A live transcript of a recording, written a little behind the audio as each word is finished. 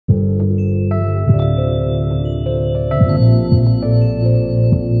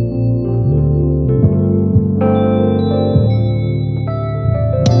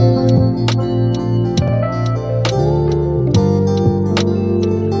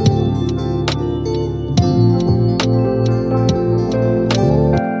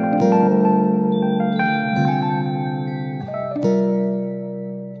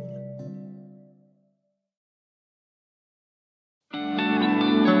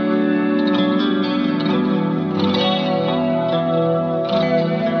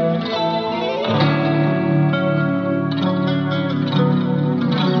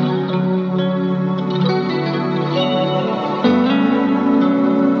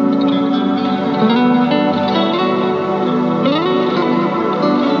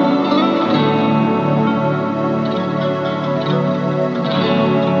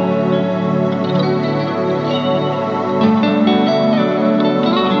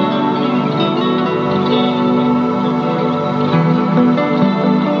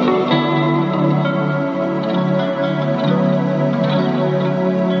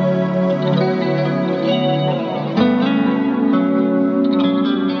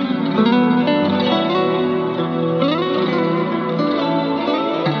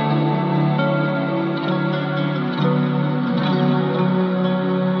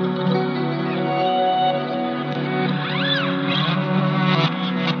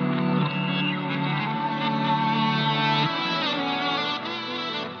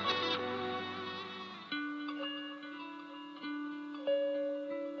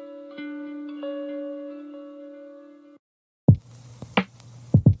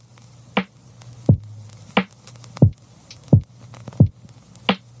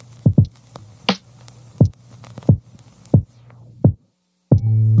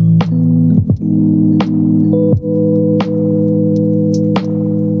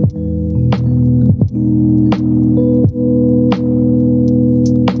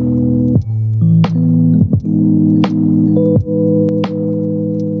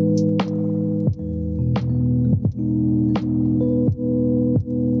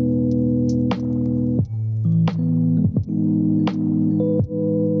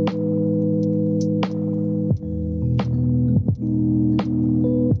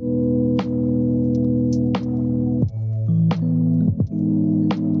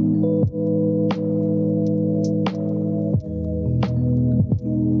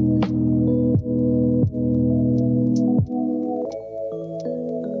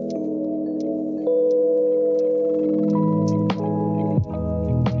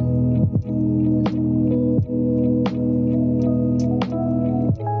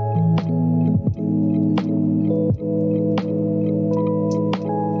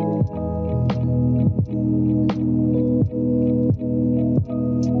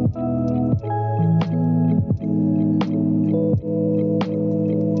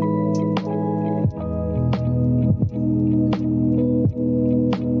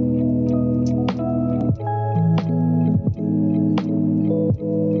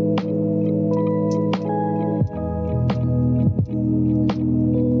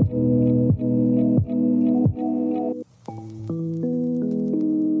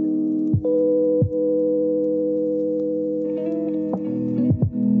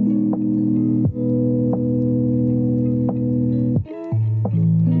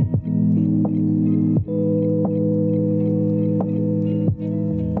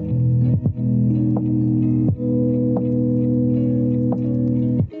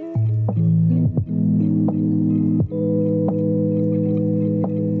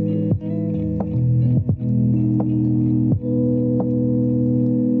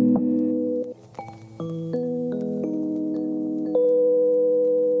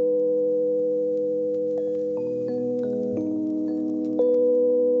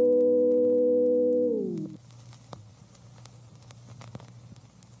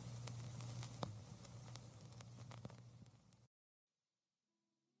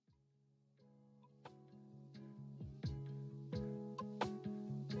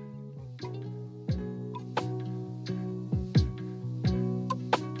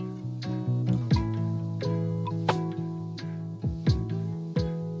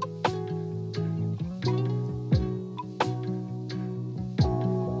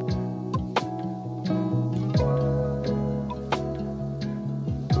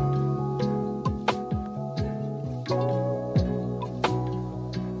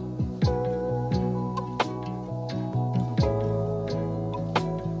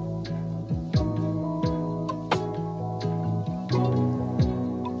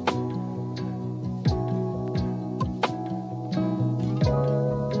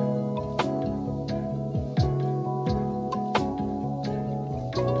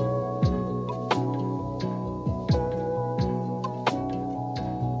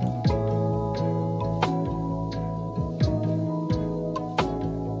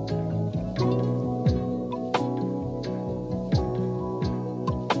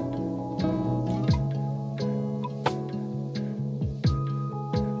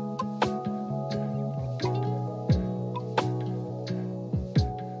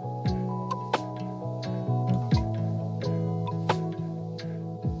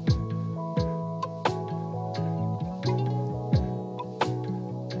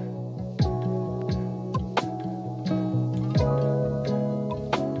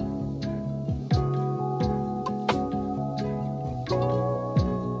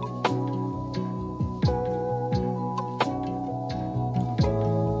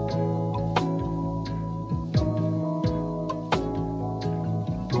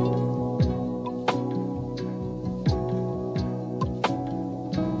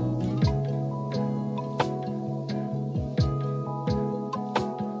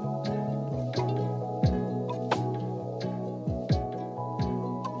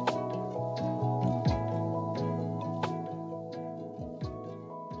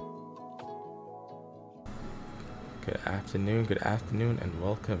good afternoon, and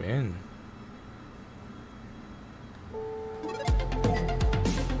welcome in.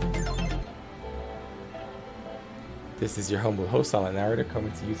 This is your humble host, Silent Narrator,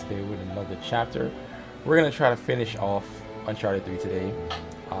 coming to you today with another chapter. We're gonna try to finish off Uncharted 3 today.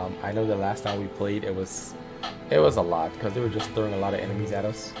 I know the last time we played, it was a lot because they were just throwing a lot of enemies at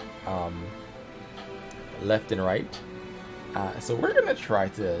us, left and right. So we're gonna try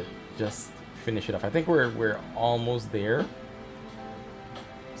to just finish it off. I think we're almost there.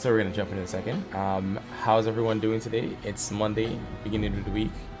 So we're gonna jump in a second. How's everyone doing today? It's Monday, beginning of the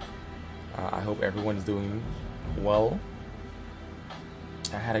week. I hope everyone's doing well.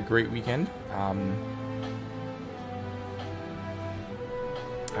 I had a great weekend. I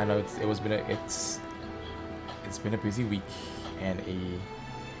know it's been a busy week and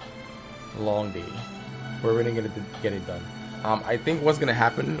a long day. We're gonna get it done. I think what's gonna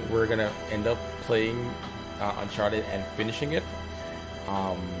happen, we're gonna end up playing Uncharted and finishing it,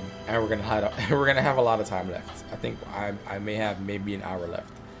 and we're gonna have a lot of time left. I think I may have maybe an hour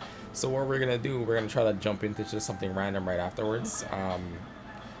left. So what we're gonna do, we're gonna try to jump into just something random right afterwards.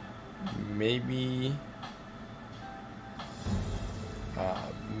 Maybe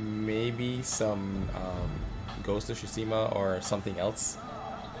some Ghost of Tsushima or something else.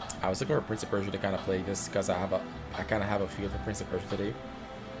 I was looking for Prince of Persia to kind of play this because I kind of have a feel for Prince of Persia today,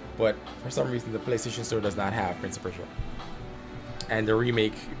 but for some reason the PlayStation Store does not have Prince of Persia, and the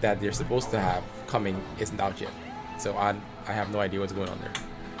remake that they're supposed to have coming isn't out yet. So I have no idea what's going on there.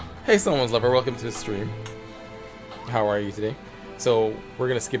 Hey, Someone's Lover, welcome to the stream. How are you today? So we're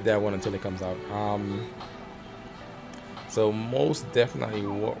gonna skip that one until it comes out. So most definitely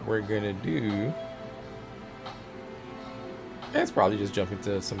what we're gonna do is probably just jump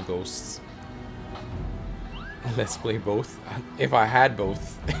into some Ghosts. Let's play both. If I had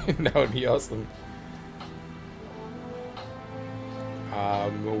both, that would be awesome.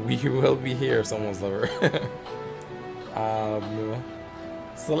 We will be here, Someone's Lover.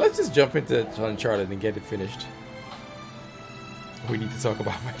 So let's just jump into Uncharted and get it finished. We need to talk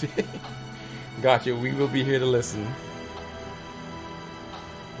about my day. Gotcha, we will be here to listen.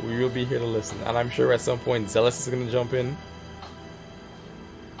 We will be here to listen. And I'm sure at some point Zealous is going to jump in.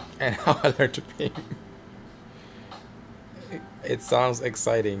 And how I learned to paint. It sounds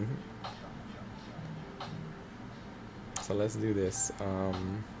exciting. So let's do this.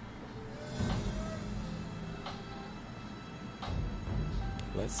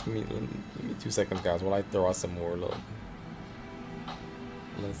 Give me 2 seconds, guys, while I throw out some more load.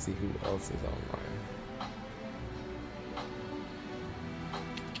 Let's see who else is online.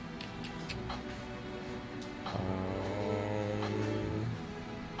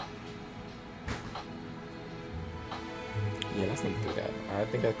 Yeah, let's not do that. I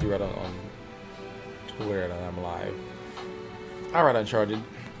think I threw it on Twitter that I'm live. Alright, Uncharted.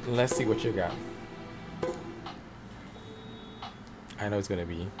 Let's see what you got. I know it's gonna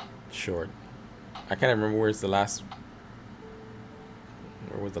be short. I can't remember where was the last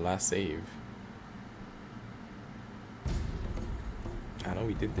save. I know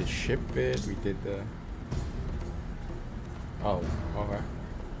we did the ship bit, we did the... Oh, okay.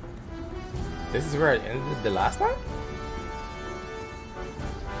 This is where I ended the last time?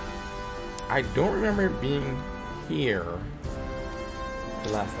 I don't remember being here the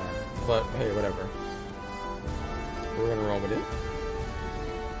last time, but hey, whatever. We're gonna roll with it.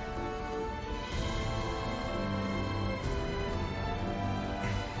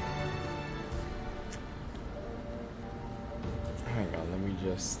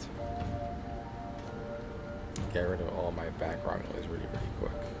 Just get rid of all my background noise really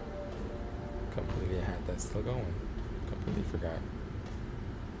quick. Completely had that still going. Completely forgot.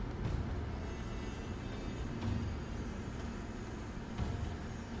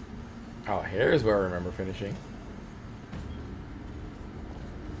 Oh, here's where I remember finishing.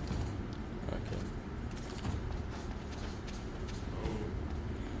 Okay.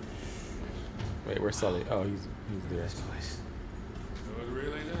 Wait, where's Sully? Oh, he's there. It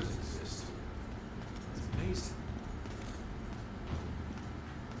really does exist. It's amazing.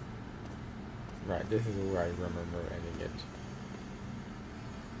 Right, this is where I remember ending it.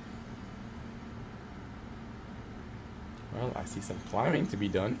 Well, I see some climbing to be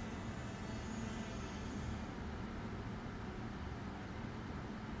done.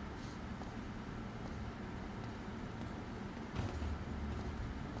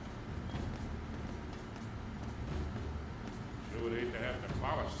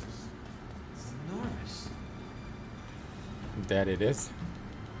 That it is.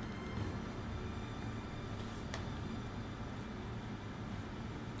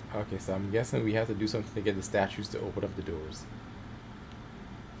 Okay, so I'm guessing we have to do something to get the statues to open up the doors.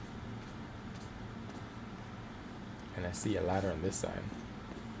 And I see a ladder on this side.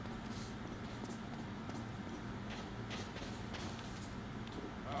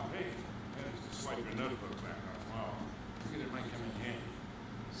 Oh, hey. Managed to swipe your notebook back off. Wow. Figured it might come in handy.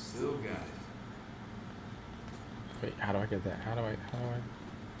 Still got it. Wait, how do I get that? How do I?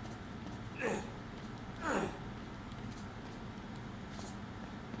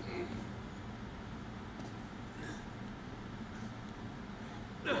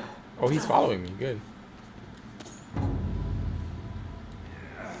 Oh, he's following me. Good.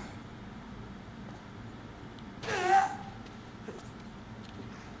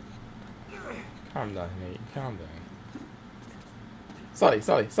 Calm down, Nate. Calm down.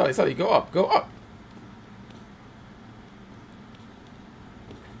 Sully, go up, go up.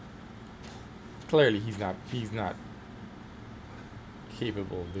 Clearly, he's not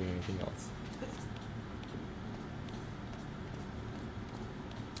capable of doing anything else.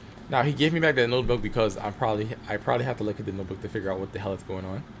 Now he gave me back that notebook because I probably have to look at the notebook to figure out what the hell is going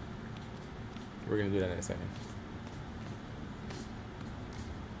on. We're gonna do that in a second.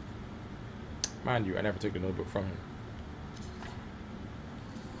 Mind you, I never took the notebook from him.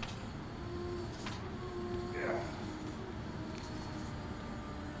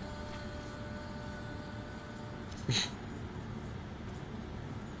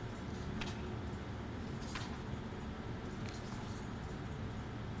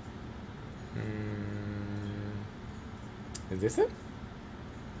 Is this it?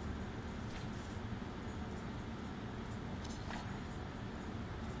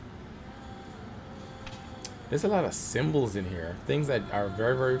 There's a lot of symbols in here. Things that are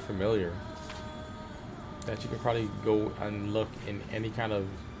very, very familiar. That you can probably go and look in any kind of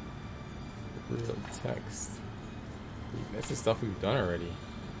real text. This is stuff we've done already.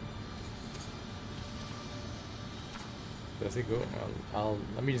 Does it go?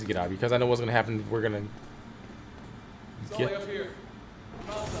 Let me just get out because I know what's gonna happen. We're gonna get up here.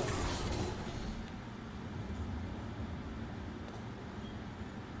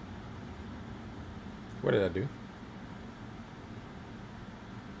 What did I do?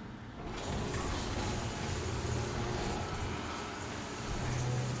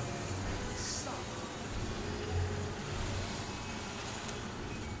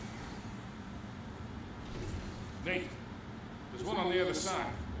 Nate, there's one on the other side.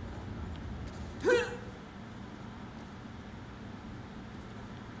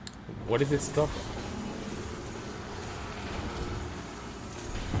 What is it stop?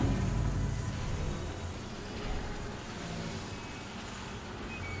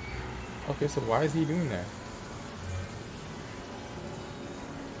 Okay, so why is he doing that?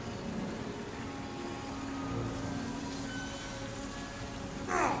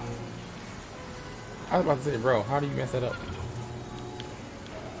 I was about to say, bro, how do you mess that up?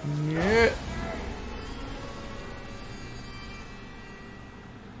 Yeah.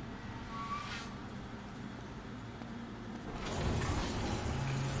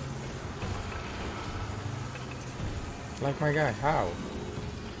 Like my guy, how?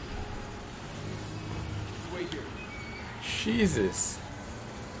 Wait here. Jesus.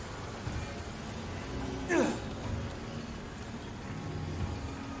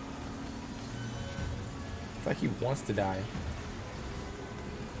 It's like he wants to die.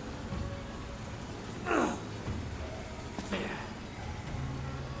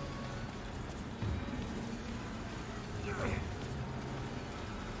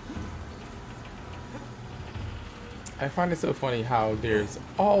 I find it so funny how there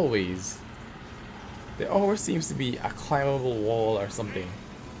always seems to be a climbable wall or something.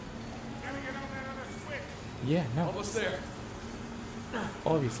 Gotta get on that other switch. Yeah, no, Almost there.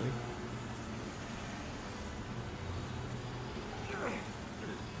 obviously.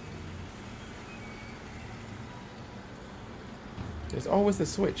 There's always a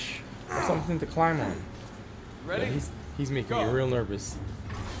switch or something to climb on. Ready? Yeah, he's making me real nervous.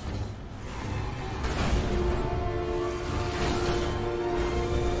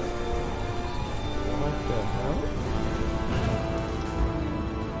 What the hell?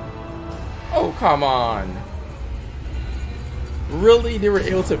 Oh, come on. Really? They were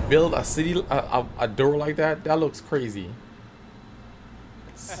able to build a city, a door like that? That looks crazy.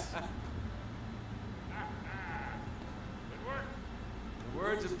 Good work. In the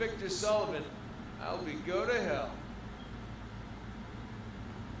words of Victor Sullivan, I'll be go to hell.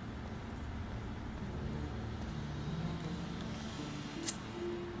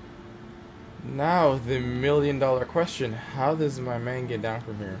 Now, the $1,000,000 question. How does my man get down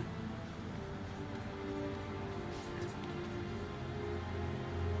from here?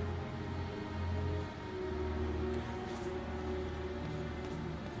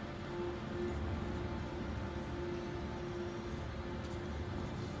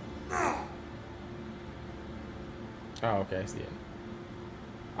 Oh, okay, I see it.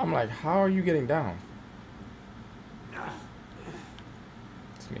 I'm like, how are you getting down?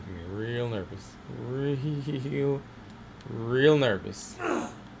 It's making me real nervous. Real nervous.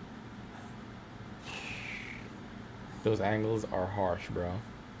 Those angles are harsh, bro.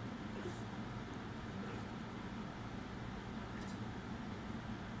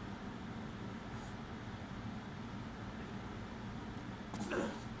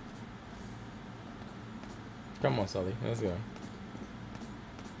 Come on, Sully. Let's go.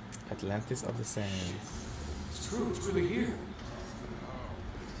 Atlantis of the Sands. It's true. It's really here.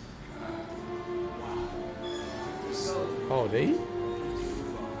 Oh, they?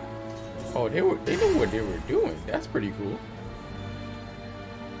 Oh, they knew what they were doing. That's pretty cool.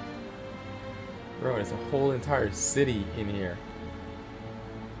 Bro, there's a whole entire city in here.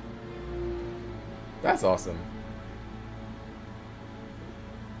 That's awesome.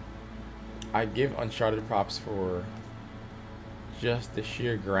 I give Uncharted props for just the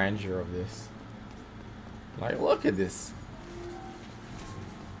sheer grandeur of this. Like, look at this.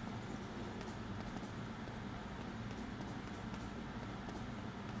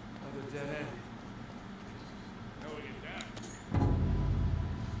 Another dead end.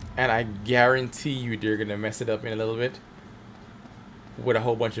 And I guarantee you they're gonna mess it up in a little bit with a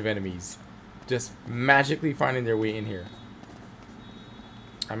whole bunch of enemies just magically finding their way in here.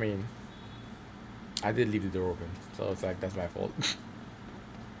 I mean, I did leave the door open, so it's like, that's my fault.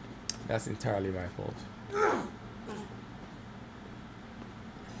 That's entirely my fault.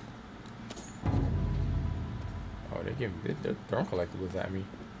 Oh, they're throwing collectibles at me.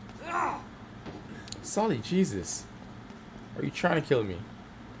 Sully, Jesus. Are you trying to kill me?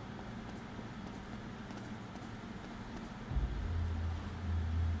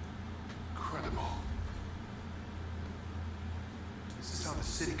 Incredible. This is how the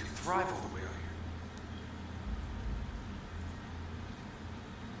city could thrive all the way out here.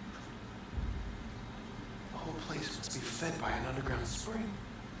 The whole place must be fed by an underground spring.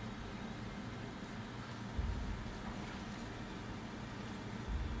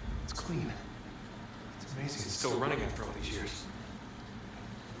 It's clean. It's amazing it's still running after all these years.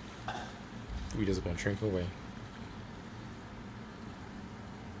 We just gonna shrink away.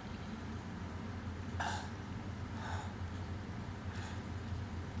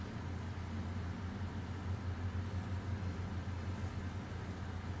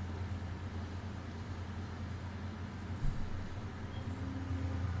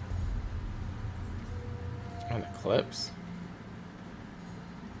 An eclipse.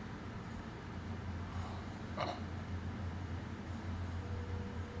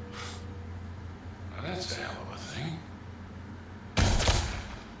 Now that's a hell of a thing.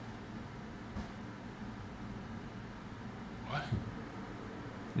 What?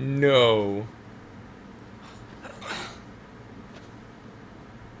 No.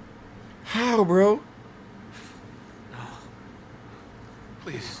 How, bro?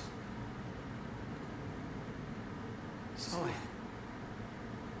 Please. Sully.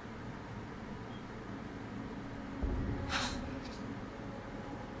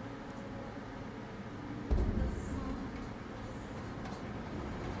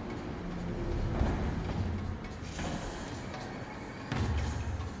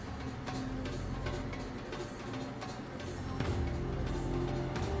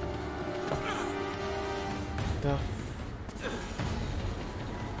 The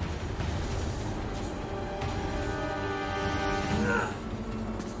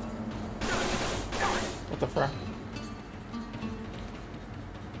what the fuck?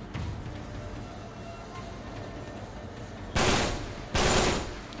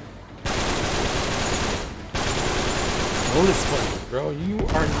 Bullet sponge, bro. You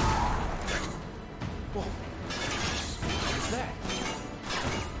are. Whoa. What is that?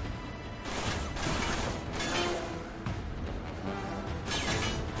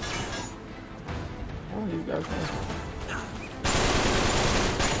 Oh, these guys.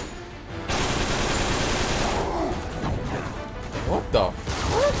 What the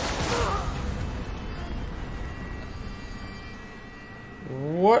fuck?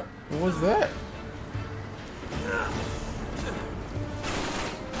 What was that?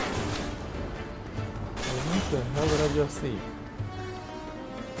 What the hell did I just see?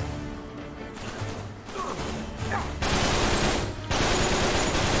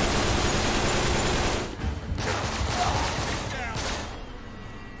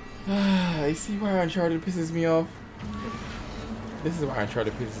 I see why Uncharted pisses me off. This is why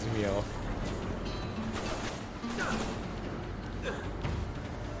Uncharted pisses me off.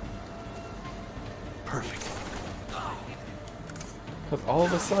 Perfect. Because all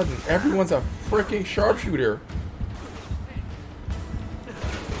of a sudden, everyone's a freaking sharpshooter.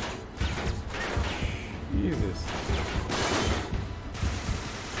 Jesus.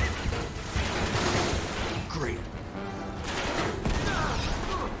 Great.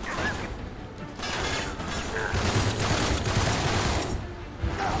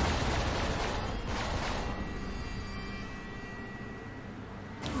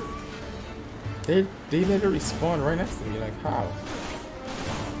 They literally spawn right next to me. Like how?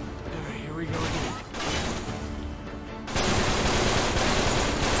 Alright, here we go again.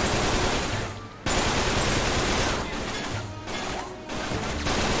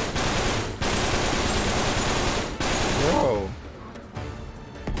 Bro.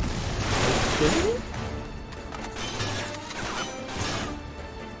 Are you kidding me?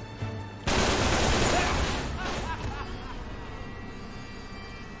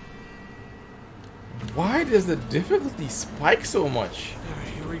 Why does the difficulty spike so much? Alright,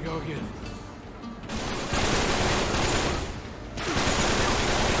 here we go again.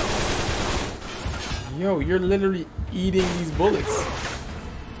 Yo, you're literally eating these bullets.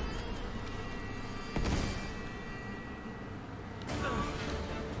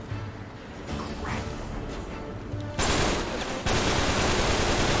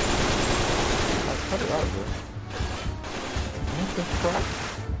 Cut it out, bro. What the crap?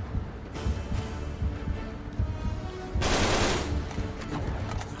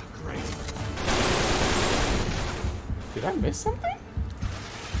 Great. Did I miss something?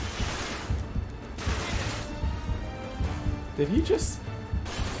 Did he just...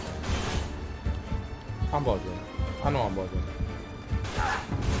 I'm bugging. I know I'm bugging.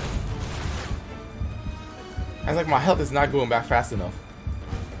 It's like my health is not going back fast enough.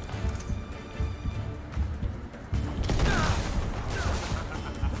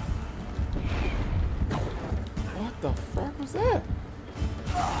 What the fuck was that?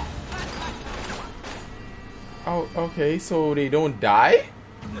 Oh, okay, so they don't die?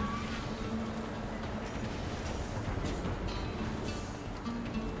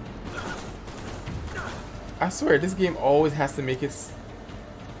 I swear, this game always has to make it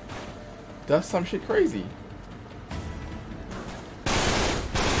does some shit crazy.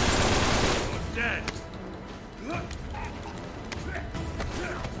 Dead.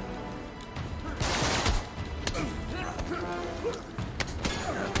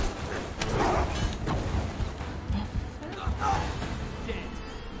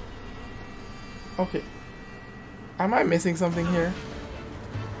 Okay. Am I missing something here?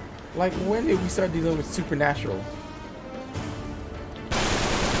 Like, when did we start dealing with supernatural?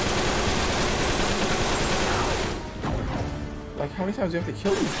 Like, how many times do you have to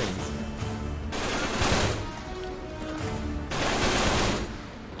kill these things?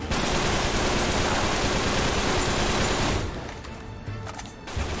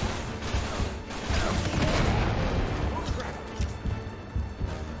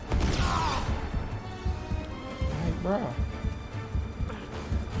 Like, bruh.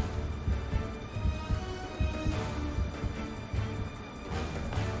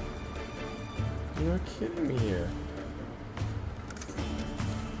 You're kidding me here.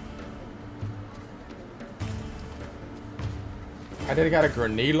 I did got a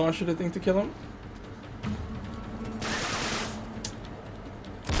grenade launcher to think to kill him.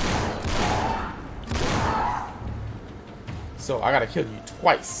 So I gotta kill you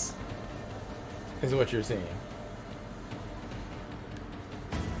twice. Is what you're saying.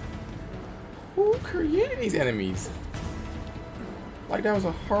 Who created these enemies? Like that was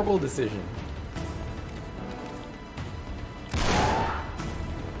a horrible decision.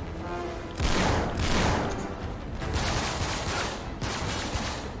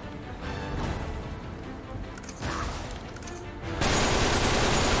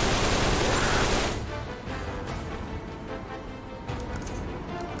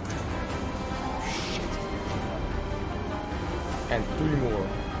 And 3 more.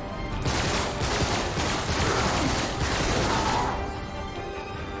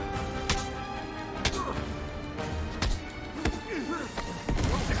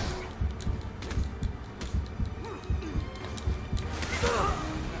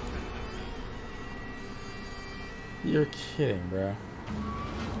 You're kidding, bro.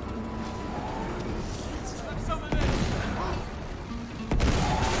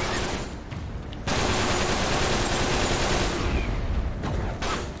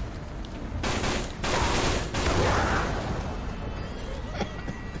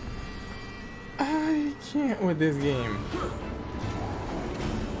 I can't with this game.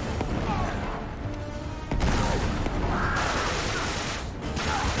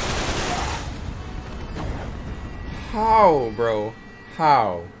 How, bro?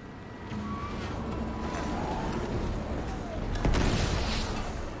 How?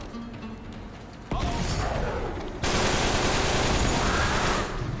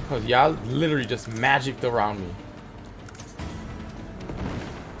 Cause y'all literally just magicked around me.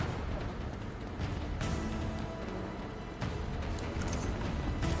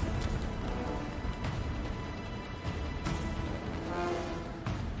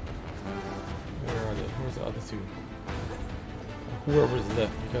 Where are they? Where's the other two? Whoever's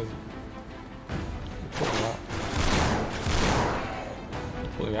left, because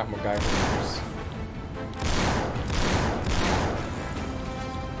pulling out my guys.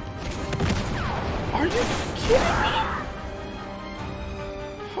 Are you kidding me?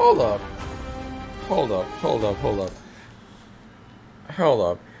 Hold up. Hold up. Hold up. Hold up. Hold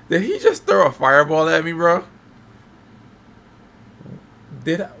up. Did he just throw a fireball at me, bro?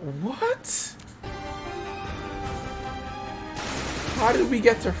 Did I? What? How did we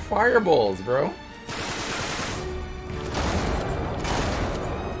get to fireballs, bro?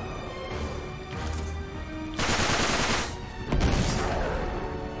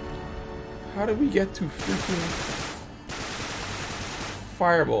 How did we get to freaking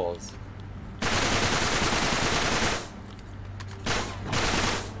fireballs?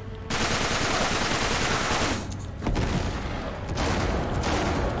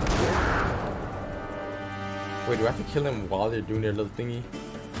 Wait, do I have to kill them while they're doing their little thingy?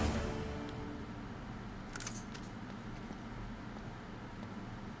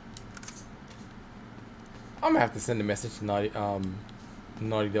 I'm gonna have to send a message to Naughty Dog,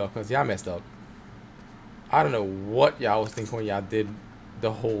 because y'all messed up. I don't know what y'all was thinking when y'all did the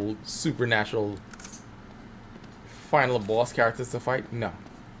whole supernatural final boss characters to fight. No.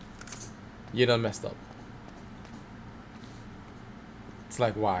 You done messed up. It's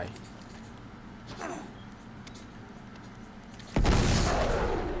like, why?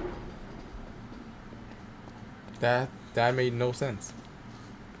 That made no sense.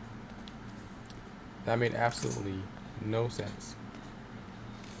 That made absolutely no sense.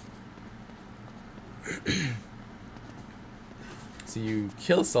 So you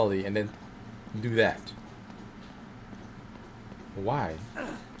kill Sully and then do that. Why?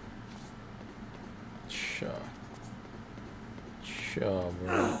 Sure. Sure,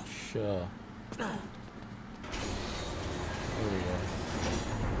 bro. Sure. There we go.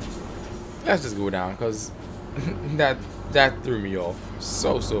 Let's just go down, because that threw me off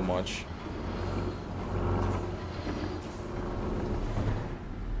so much.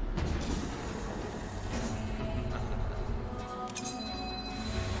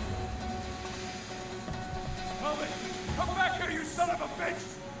 Come back here, you son of a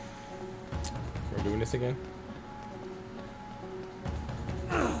bitch! We're doing this again?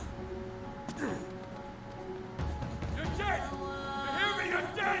 You're dead! You hear me? You're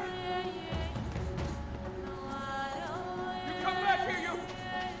dead! You come back here, you...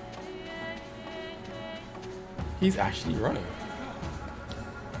 He's actually running.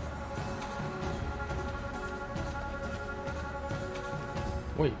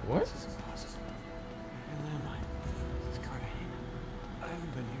 Wait, what?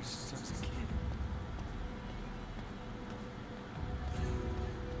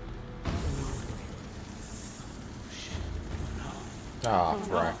 Ah,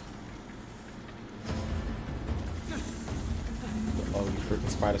 right. The ugly freaking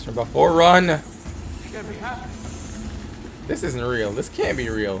spiders from before. Run! You gotta be happy. This isn't real. This can't be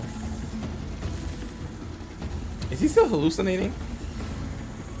real. Is he still hallucinating?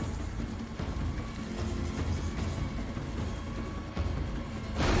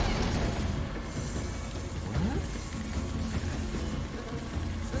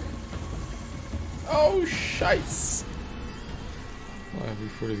 Oh, shites.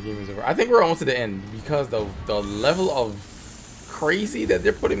 Before this game is over. I think we're almost to the end, because the level of crazy that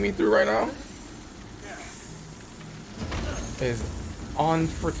they're putting me through right now is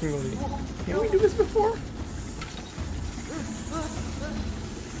unfreaking. Can we do this before?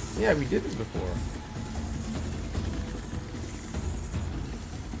 Yeah, we did this before.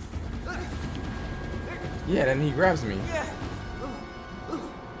 Yeah, then he grabs me.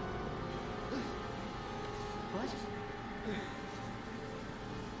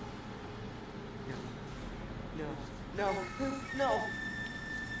 No.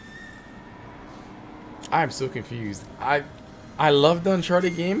 I'm so confused. I love the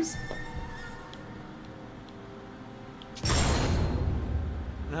Uncharted games.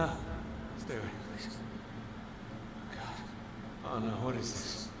 No. Stay away, please. God. Oh no, what is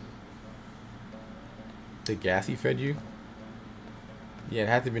this? The gas he fed you? Yeah, it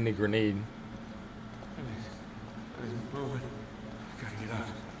had to have been the grenade. Everything's moving. I gotta get out.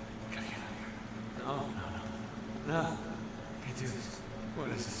 No. I can't do this. What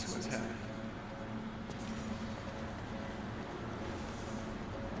is this? What's happening?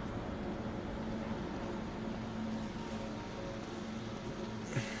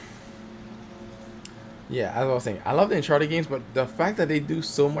 Yeah, as I was saying, I love the Uncharted games, but the fact that they do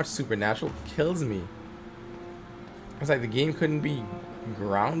so much supernatural kills me. It's like the game couldn't be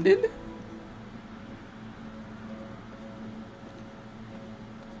grounded.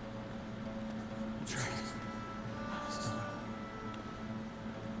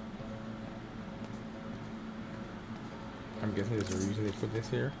 I'm guessing there's a reason they put this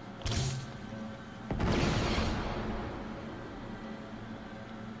here.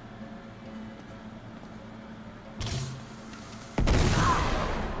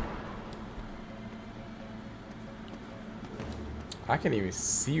 I can't even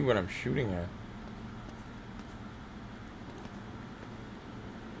see what I'm shooting at.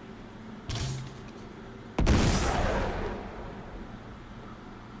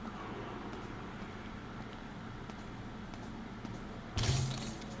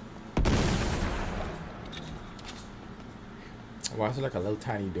 Why is there like a little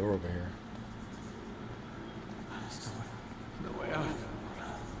tiny door over here? No way out.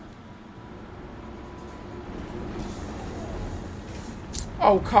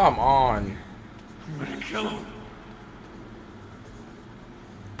 Oh, come on. I'm gonna kill him.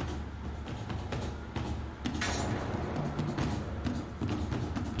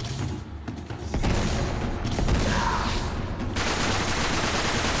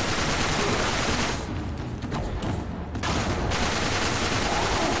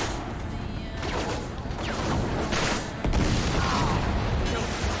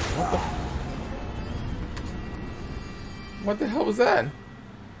 What the hell was that?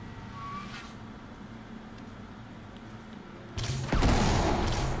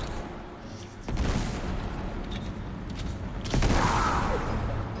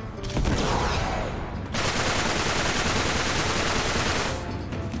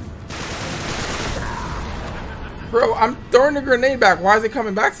 Bro, I'm throwing the grenade back. Why is it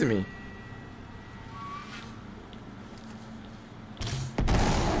coming back to me?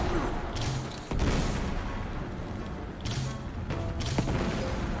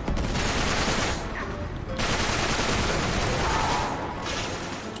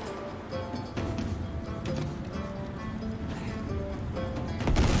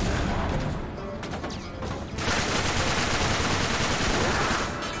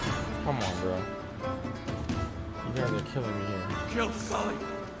 Come on, bro. You guys are killing me here. Kill Sully.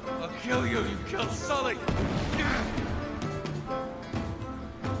 I'll kill you. You killed Sully.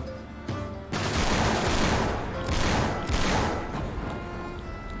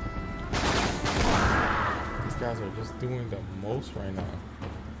 These guys are just doing the most right now.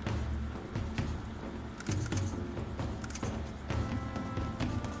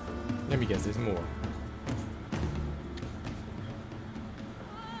 Let me guess, there's more.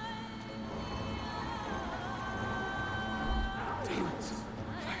 Demons.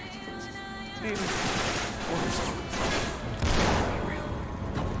 Demons.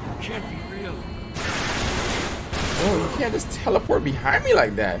 Can't be real. Oh, you can't just teleport behind me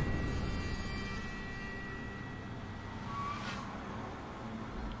like that.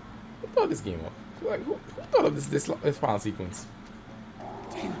 Who thought this game up? Like, who thought of this final sequence?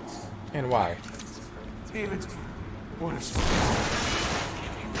 Demons. And why? Demons. Water sports.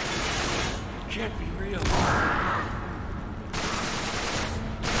 Can't be real.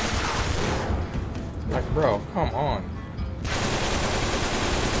 Like, bro, come on.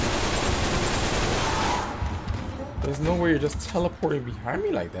 There's no way you're just teleporting behind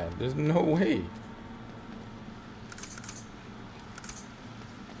me like that. There's no way.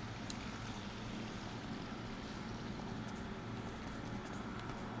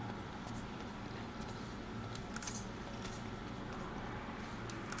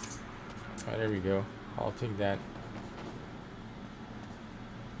 Alright, there we go. I'll take that.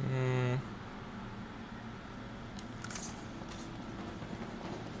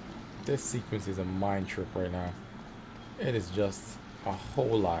 This sequence is a mind trip right now. It is just a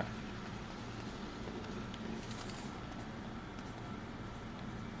whole lot.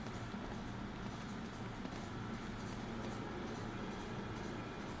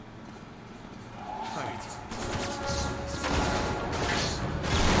 Fight.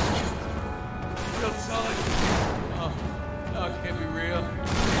 Kill Sully. Oh, no, it can't be real.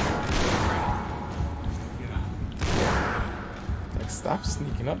 Get up. Like, stop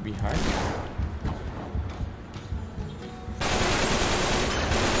sneaking up behind me.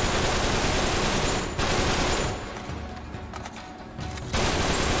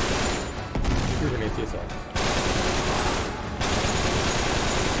 You're gonna see yourself.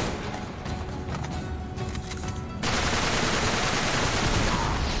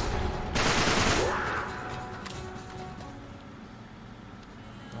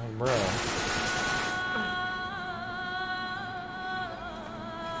 Oh, bro.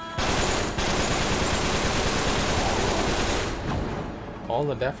 All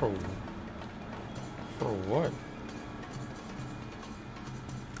of that for what?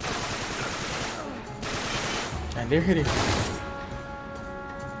 And they're hitting.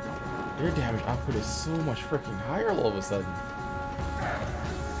 Their damage output is so much freaking higher all of a sudden.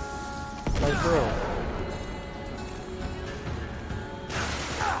 It's like, bro.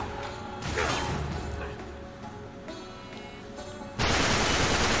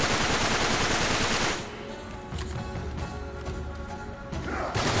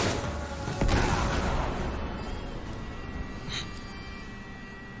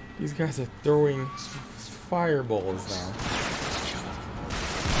 These guys are throwing fireballs now.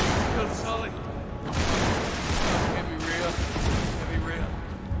 Yo, Sully. Can't be real. Can't be real.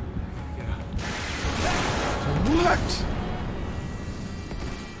 Get out. What?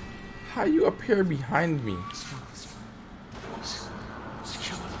 How you appear behind me?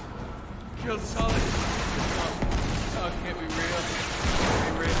 Kill Sully. Oh, it can't be real.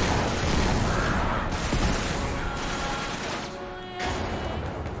 Can't be real.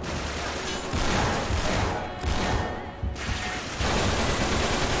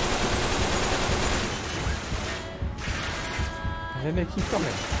 And they keep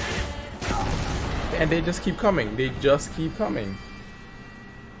coming. And they just keep coming. They just keep coming.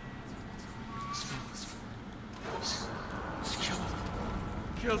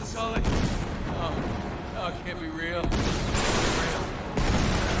 Kill Sully. Oh, it can't be real.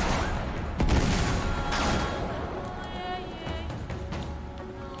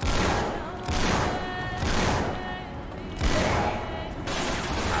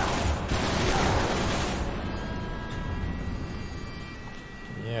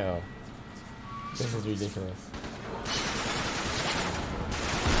 Yeah. This is ridiculous.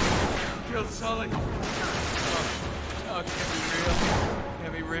 Kill Sully. Oh, it can't be real.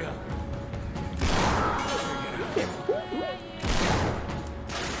 Can't be real.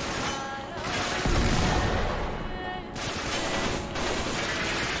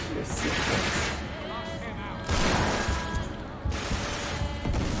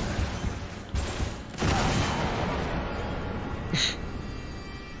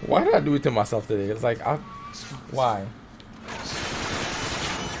 Why did I do it to myself today? It's like, why?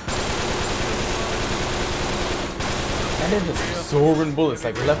 And they're just absorbing bullets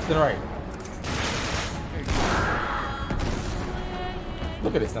like left and right.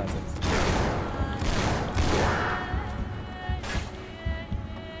 Look at this nonsense.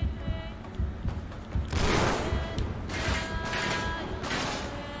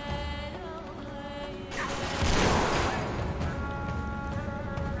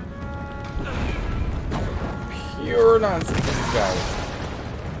 Pure nonsense, these guys.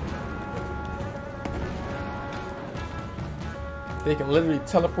 They can literally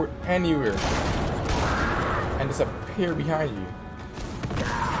teleport anywhere and disappear behind you.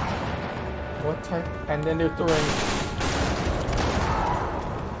 What type? And then they're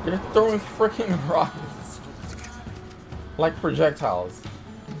throwing freaking rockets like projectiles.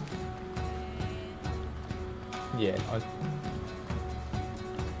 Yeah,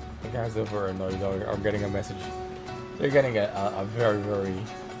 the guys over annoyed are getting a message. They're getting a very, very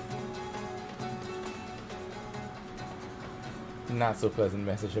not so pleasant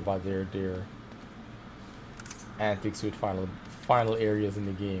message about their antics with final areas in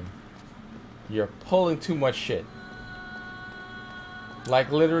the game. You're pulling too much shit.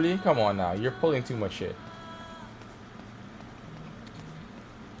 Like literally, come on now, you're pulling too much shit.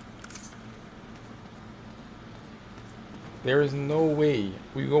 There is no way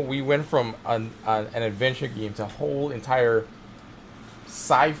we went from an adventure game to a whole entire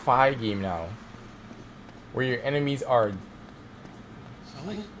sci-fi game now, where your enemies are.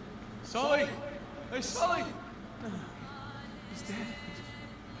 Sully? Sully! Hey, Sully! He's dead.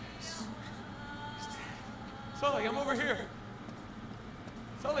 He's dead. Sully, I'm over here.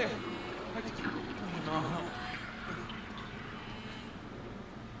 Sully! No.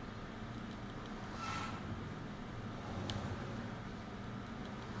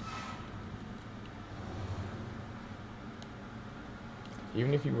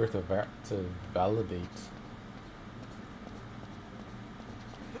 Even if you were to validate.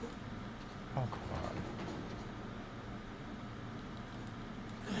 Oh, come on.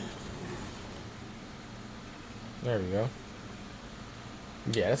 There we go.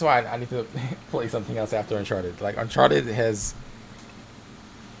 Yeah, that's why I need to play something else after Uncharted. Like, Uncharted has...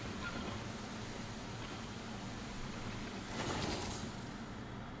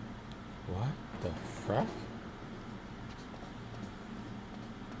 What the frack?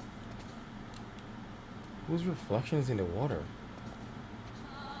 Whose reflection is in the water?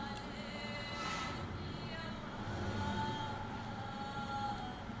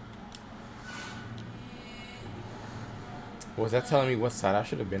 Was that telling me what side I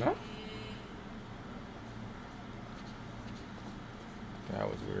should have been on? That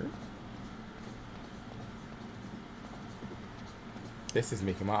was weird. This is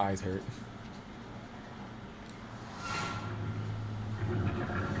making my eyes hurt.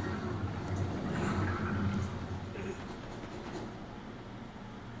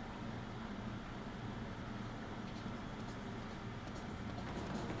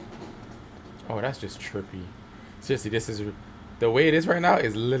 Oh, that's just trippy. Seriously, this is the way it is right now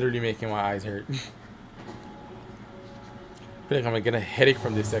is literally making my eyes hurt. I feel like I'm gonna get a headache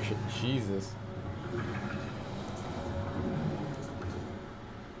from this section. Jesus.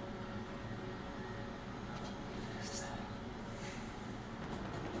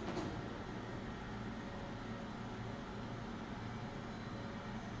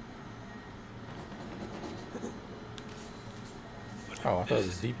 Oh, I thought it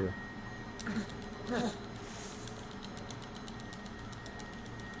was deeper.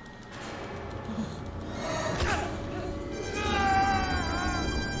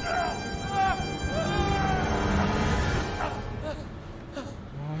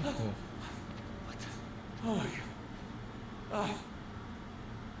 Oh my God.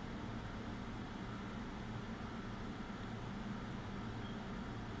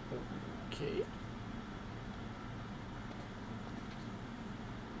 Okay.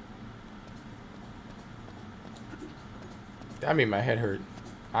 That made my head hurt.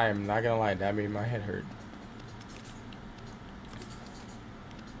 I am not gonna lie, that made my head hurt.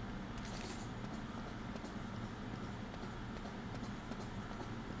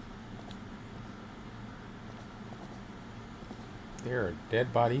 There are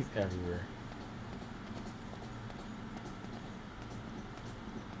dead bodies everywhere.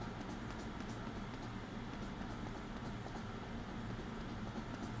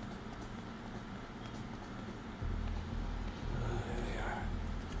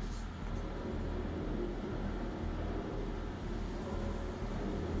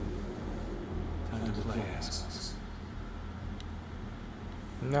 Time to play assholes.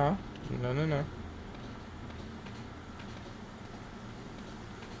 No, no, no, no.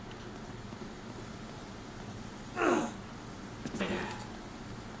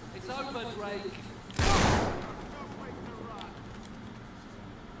 It's over, Drake.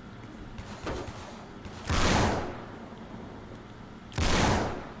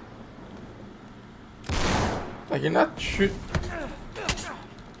 Like, you're not shoot.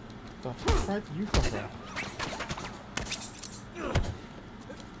 The fuck did you come from?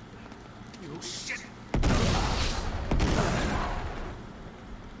 You shit.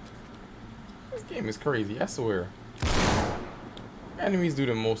 This game is crazy, I swear. Enemies do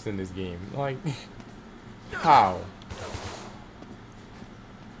the most in this game. Like, how?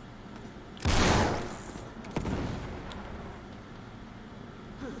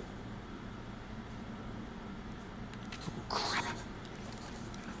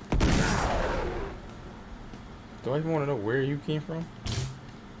 Do I even want to know where you came from?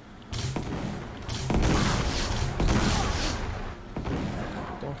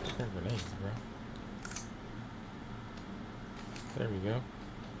 Don't fucking grenades, bro. There we go.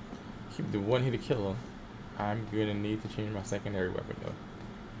 Keep the one hit to kill him. I'm gonna need to change my secondary weapon though.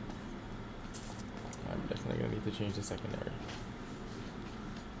 I'm definitely gonna need to change the secondary.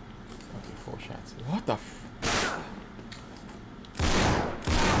 Okay, 4 shots. What the f—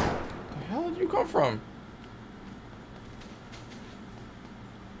 the hell did you come from?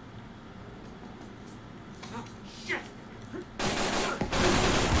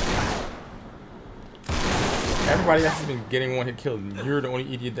 Everybody else has been getting one hit killed. You're the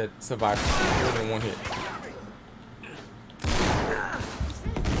only idiot that survived more than one hit.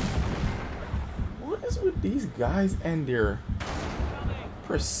 What is with these guys and their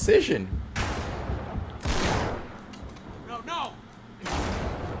precision? No, no.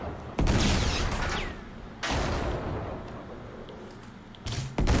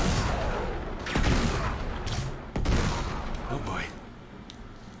 Oh boy.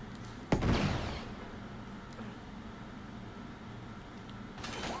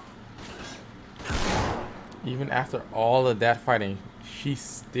 Even after all of that fighting, she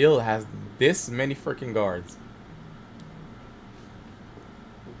still has this many freaking guards.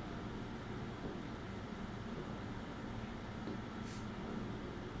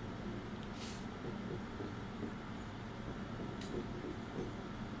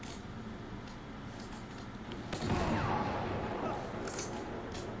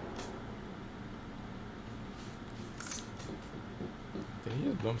 Did he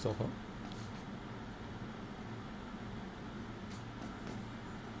just blow himself up?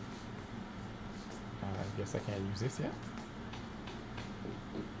 I guess I can't use this yet.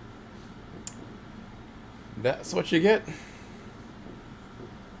 That's what you get.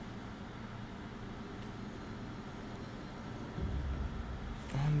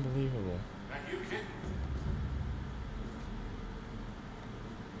 Unbelievable. Are you kidding?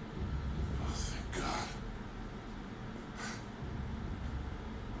 Oh, thank God.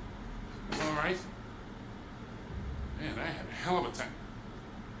 You all right? Man, I had a hell of a time.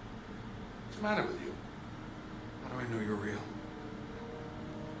 What's the matter with you? How do I know you're real?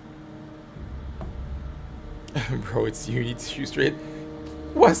 Bro, it's you. You need to shoot straight.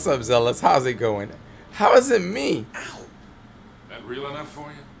 What's up, Zealous? How's it going? How is it me? Ow. That real enough for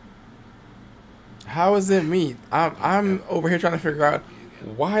you? How is it me? I'm over here trying to figure out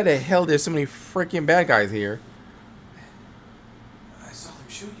why the hell there's so many freaking bad guys here. I saw them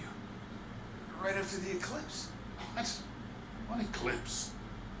shoot you. Right after the eclipse. What? What eclipse?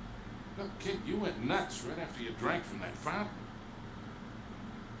 Look, kid, you went nuts right after you drank from that fountain.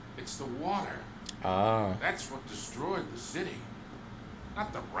 It's the water. Ah. That's what destroyed the city.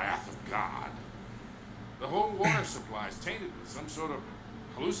 Not the wrath of God. The whole water supply is tainted with some sort of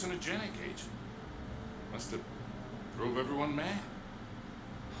hallucinogenic agent. Must have drove everyone mad.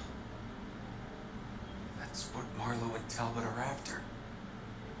 That's what Marlowe and Talbot are after.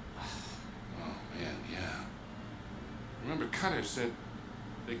 Oh, man, yeah. Remember, Cutter said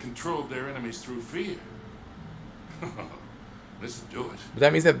they controlled their enemies through fear. Listen, do it. But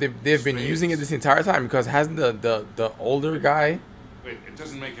that means that they've been using it this entire time, because hasn't the older guy, Wait, it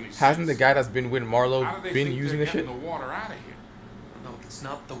doesn't make any sense. hasn't the guy that's been with Marlowe How do they been think using they're the shit? getting the water out of here? No, it's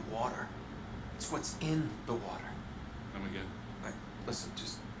not the water. It's what's in the water. Come again. Listen,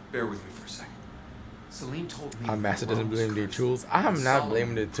 just bear with me for a second. Celine told me. Our master doesn't Marlowe's blame the cursed. tools. I'm not Solomon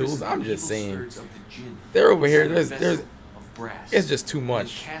blaming the tools. imprisoned I'm the just evil saying spirits of the jinn they're over here. inside a There's vessel of brass. it's just too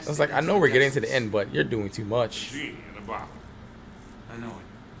much. And cast It's like, it I into know the we're getting to the depths. end, but you're doing too much. Genie in a bottle. I know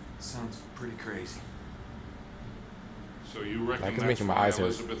it. Sounds pretty crazy. So you reckon Like, it's that's making my why eyes hurt.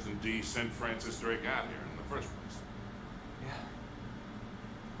 Elizabeth and Dee sent Francis Drake out here in the first place? Yeah.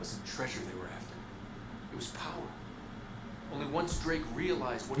 It wasn't treasure they were after. It was power. Only once Drake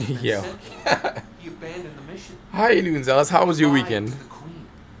realized what he'd been Yo. sent for, he abandoned the mission. How you doing, Zealous? How was your Lied weekend? to the Queen,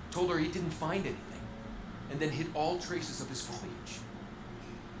 told her he didn't find anything, and then hid all traces of his voyage.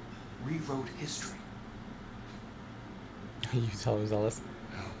 Rewrote history. You tell him, Zealous.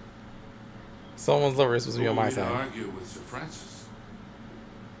 No. Someone's lover is supposed to be on my To side. argue with Sir Francis.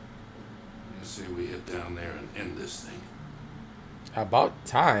 I say we head down there and end this thing About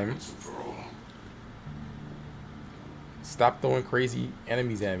time. once and for all. Stop throwing crazy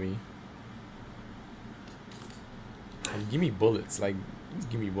enemies at me. And give me bullets. Like, just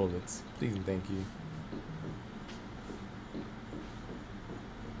give me bullets. Please and thank you.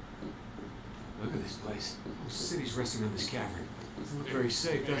 Look at this place. The whole city's resting on this cavern. Doesn't look very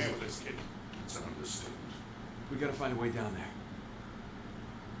safe, does Yeah, it? this kid. It's an understatement. We gotta find a way down there.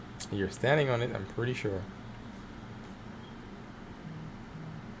 You're standing on it, I'm pretty sure.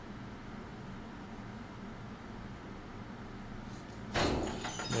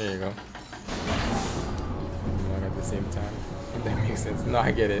 There you go. Going at the same time. That makes sense. No,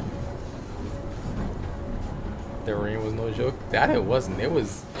 I get it. The rain was no joke. That it wasn't. It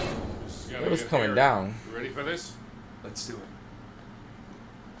was Gotta it was get coming there. down. You ready for this? Let's do it.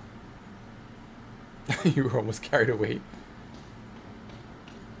 You were almost carried away.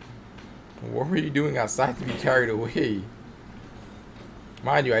 What were you doing outside to be carried away?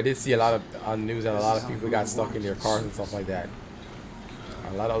 Mind you, I did see a lot of on news that a lot of people got stuck in their cars and stuff like that.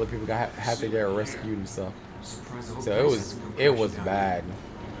 A lot of other people had to get rescued and stuff. I'm surprised the whole So place hasn't come it was crashing down. bad. I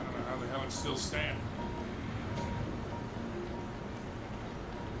don't know how the hell it's still standing.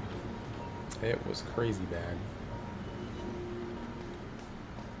 It was crazy bad.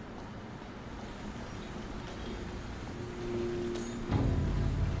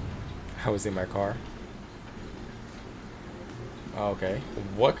 I was in my car. Okay.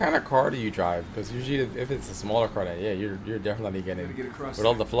 What kind of car do you drive? Because usually, if it's a smaller car, then yeah, you're definitely getting Gotta get across with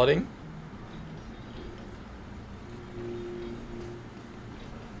all there. the flooding.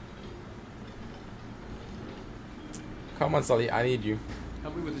 Come on, Sully, I need you.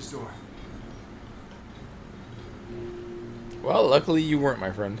 Help me with this door. Well, luckily you weren't,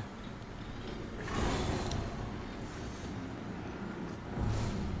 my friend.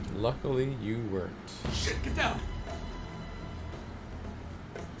 Luckily you weren't. Shit, get down!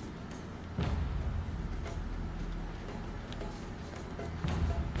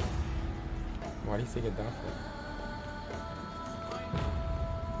 Why do you say get down for?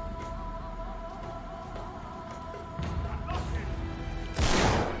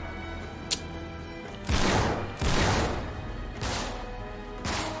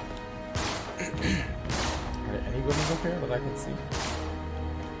 Any weapons up here that I can see?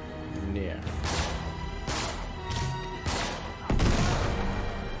 Yeah.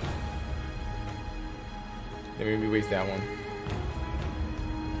 They made me waste that one.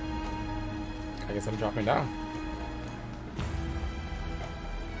 I guess I'm dropping down.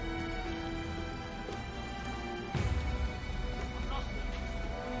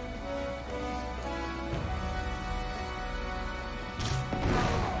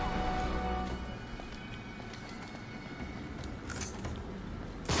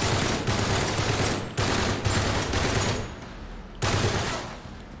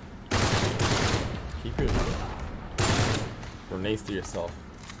 Keep your grenades to yourself.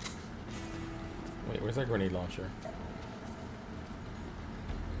 Wait, where's that grenade launcher?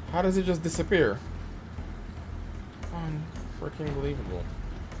 How does it just disappear? Unfreaking believable.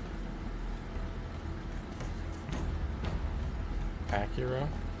 Acura.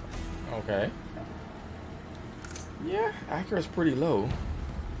 Okay. Yeah, Acura's pretty low.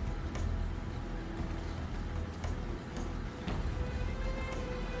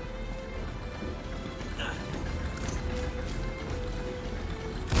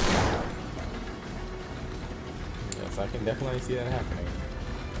 Yes, I can definitely see that happening.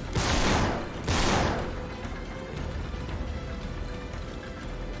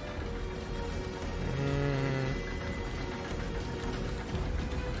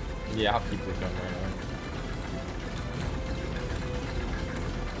 Yeah, I'll keep this gun right now.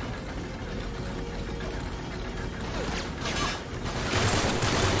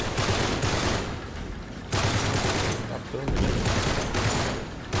 Stop throwing me.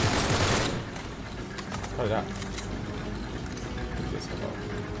 Cut it out. Pick this one up.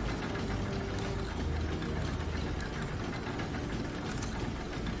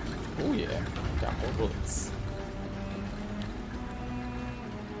 Oh yeah, got more bullets.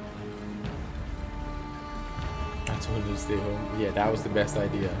 I told you to stay home. Yeah, that was the best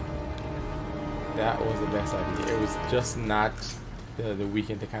idea. That was the best idea. It was just not the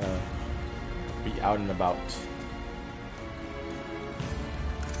weekend to kind of be out and about.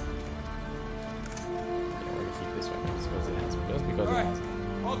 Yeah, we're gonna keep this one just because it has. Just because it has.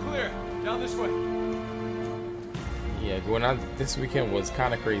 All clear. Down this way. Yeah, going out this weekend was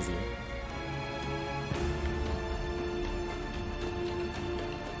kind of crazy.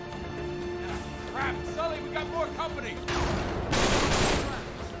 Crap, Sully, we got more company.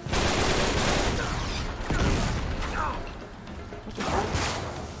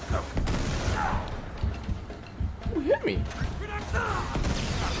 Who hit me?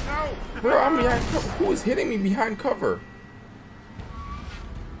 Bro, I'm behind cover. Who is hitting me behind cover?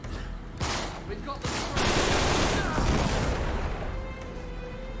 We've got the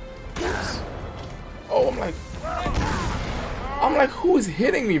Oh, I'm like, who is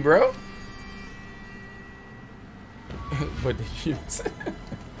hitting me, bro? But did you?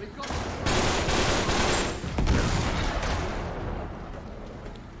 We've got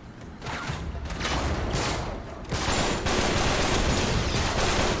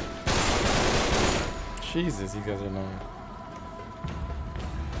Jesus, you guys are annoying.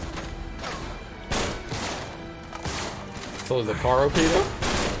 So is the car okay though?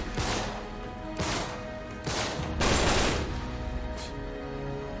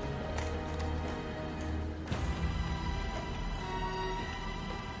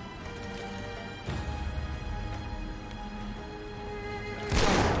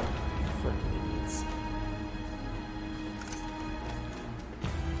 Freaking idiots.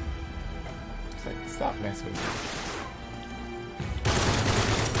 It's like, stop messing with me.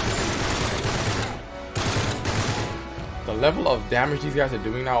 The level of damage these guys are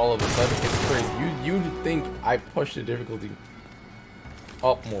doing now all of a sudden is crazy. You'd think I pushed the difficulty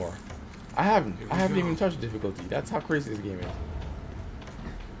up more. I haven't even touched the difficulty. That's how crazy this game is.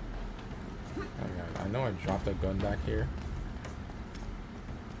 I know I dropped a gun back here.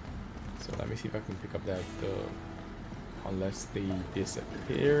 So let me see if I can pick up that unless they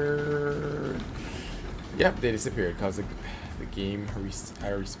disappeared. Yep, they disappeared because the game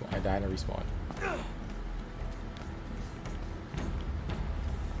I died and respawned.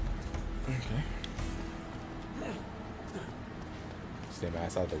 Okay. Stay my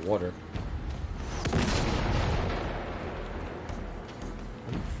ass out of the water. Are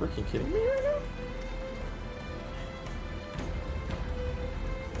you freaking kidding me right now?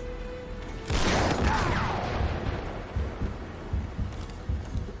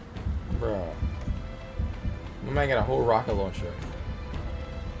 Bro. My man got a whole rocket launcher.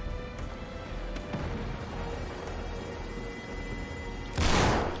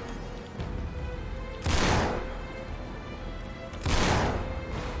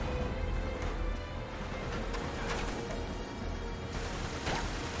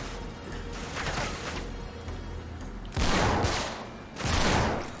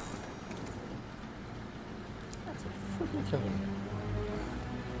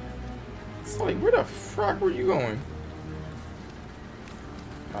 Sully, where the fuck were you going?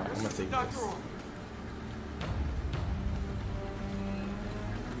 Alright, I'm gonna take this.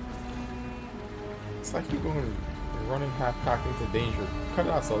 It's like you're going running half-cocked into danger. Cut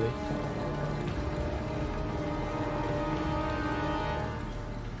it out, Sully.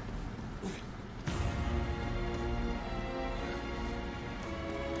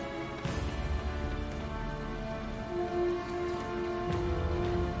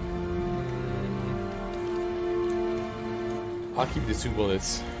 I'll keep the 2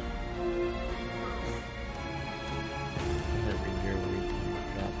 bullets.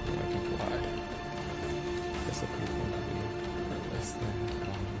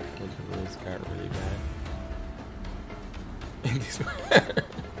 Got really bad. In this matter.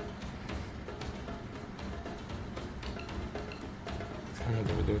 I'm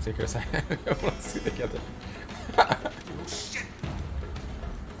gonna do it. Take her aside. Let's get together. Oh shit!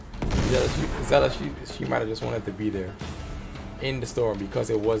 Zella, she might have just wanted to be there in the storm because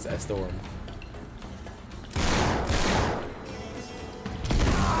it was a storm.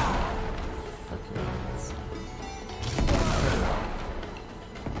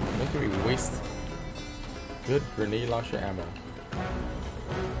 Making me waste good grenade launcher ammo.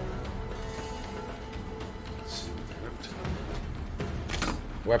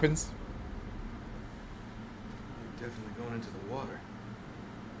 Weapons? We're definitely going into the water.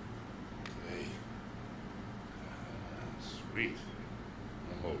 Hey. Sweet.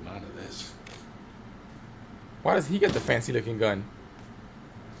 I'm holding on to this. Why does he get the fancy looking gun?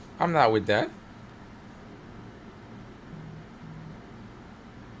 I'm not with that.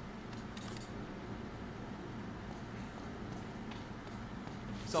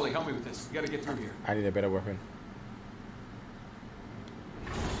 Sully, help me with this. We gotta get through here. I need a better weapon.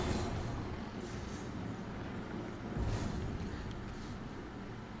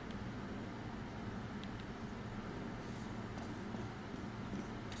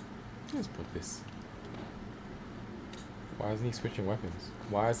 Let's put this. Why isn't he switching weapons?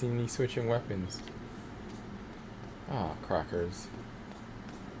 Why isn't he switching weapons? Ah, crackers.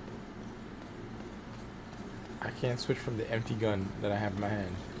 I can't switch from the empty gun that I have in my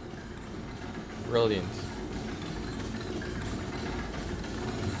hand. Brilliant.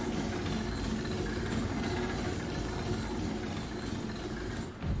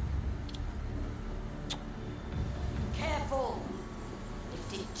 Careful.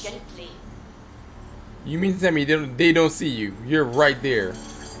 Lift it gently. You mean to tell me they don't see you? You're right there.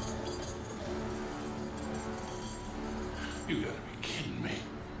 You gotta be kidding me.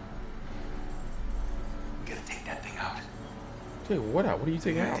 We gotta take that thing out. Take what out? What are you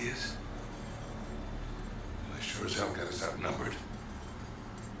taking out? Ideas? Well, they sure as hell got us outnumbered.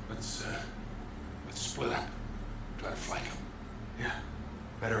 Let's split up. Try to flank them. Yeah.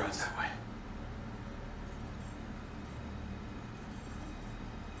 Better odds that way.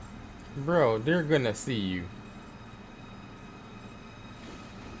 Bro, they're gonna see you.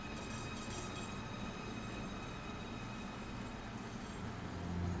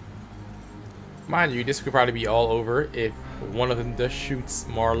 Mind you, this could probably be all over if one of them just shoots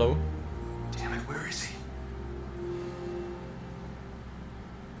Marlowe. Damn it, where is he?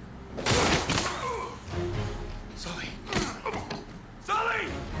 Sully! Sully!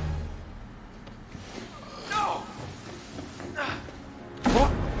 No!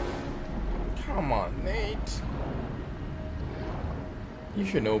 What? Come on, Nate. You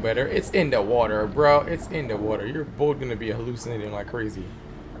should know better. It's in the water, bro. It's in the water. You're both gonna be hallucinating like crazy.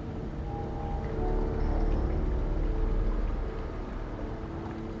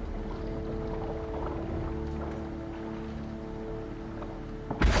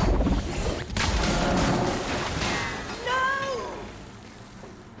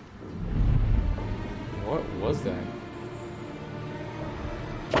 What was that?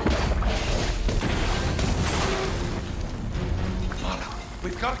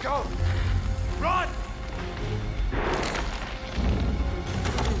 We've gotta go! Run!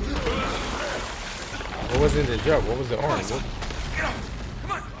 What was in the jug? What was the orange? What? Get up!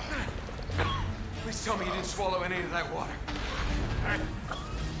 Come on! Please tell me you didn't swallow any of that water.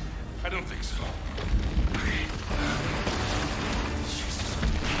 I don't think so. Jesus.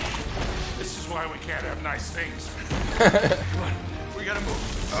 This is why we can't have nice things. Come on, we gotta move.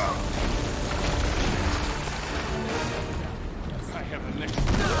 I have the next.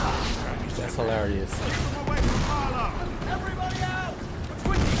 That's hilarious. Everybody out! What's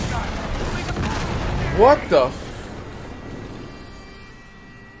with these guys? What the?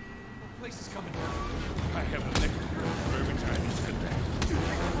 Place is coming down. I have the next for every time you said that.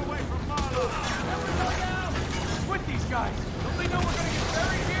 Away from Marlowe! Everybody out! What's with these guys? Don't they know we're gonna get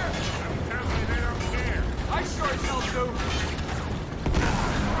buried here? I'm telling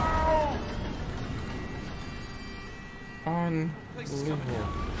Unbelievable.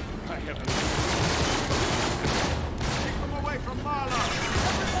 I haven't. Keep them away from Marlowe.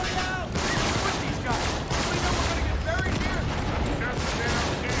 Everybody out! With these guys! We know we're gonna get buried here! Just they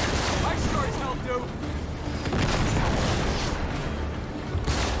don't care. I sure as hell do!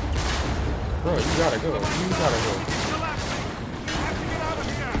 Bro, you gotta go. You gotta go. Collapsing. You have to get out of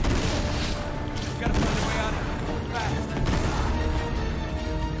here. We gotta find a way out of here. Fast.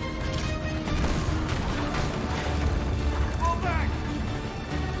 Pull back.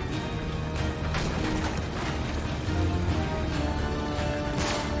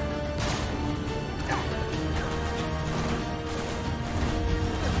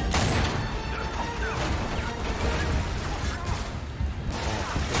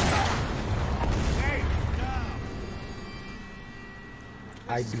 Hey, down.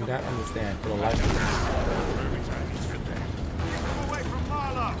 I do not understand for the life of me. Every time you sit there. Keep them away from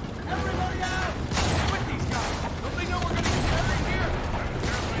Marlowe. Everybody out! With these guys! Don't they know we're gonna get buried here?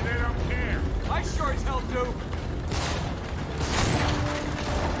 Evidently they don't care. I sure as hell do!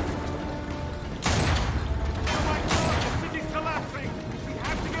 Oh my God, the city's collapsing. We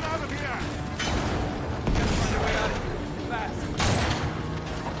have to get out of here. We gotta find a way out of here. Fast.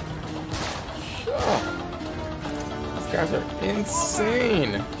 These guys are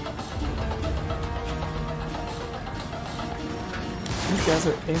insane. These guys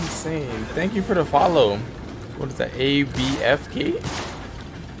are insane. Thank you for the follow. What is that? ABFK?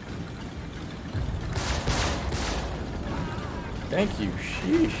 Thank you.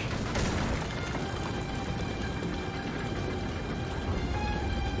 Sheesh.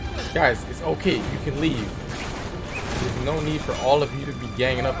 Guys, it's okay. You can leave. There's no need for all of you to be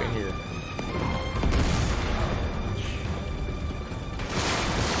ganging up in here.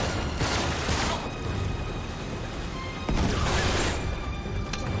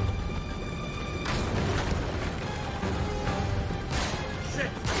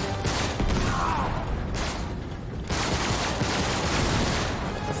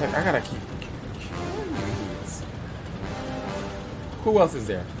 It's like I gotta keep killing these. Who else is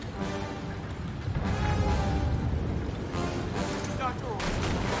there? Dr. Orr.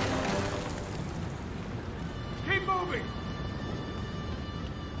 Keep moving.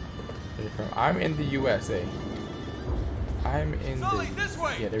 Where you from? I'm in the USA. I'm in Sully, the... this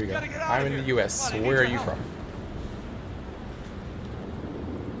way! Yeah, there we go. Gotta get out I'm of in the here. US. Come on, I Where are need you your from? help.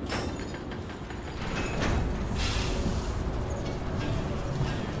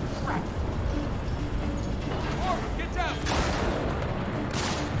 Orr, get down!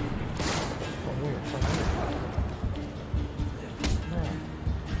 From where? From where? Yeah.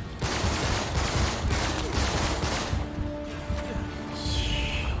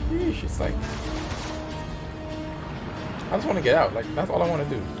 Sheesh, it's like... I just want to get out. Like, that's all I want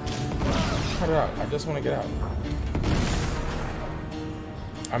to do. Cut it out. I just want to get out.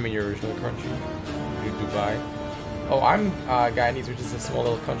 I'm in your original country. You're Dubai. Oh, I'm Guyanese, which is a small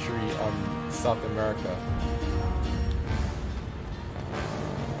little country South America.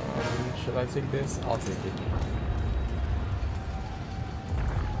 Should I take this? I'll take it.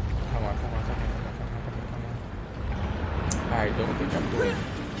 Come on, come on, come on, come on, come on, come on. I don't think I'm doing.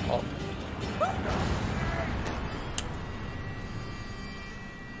 Oh.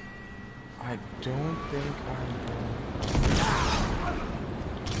 I don't think I'm going.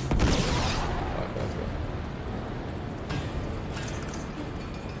 Oh, that's good.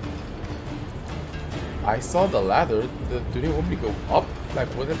 I saw the ladder. Do they want me to go up? Like,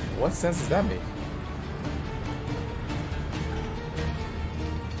 what sense does that make?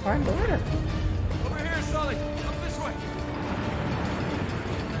 Climb the ladder. Over here, Sully! Up this way!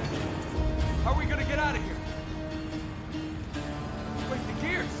 How are we gonna get out of here? Wait, the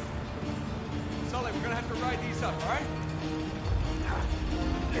gears! Sully, we're gonna have to ride these up, alright?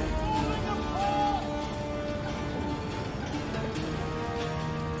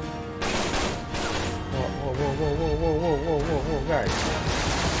 Whoa, whoa, whoa, whoa, whoa, whoa, whoa, whoa, whoa, guys.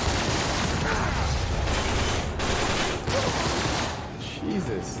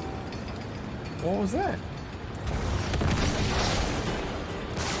 Jesus. What was that?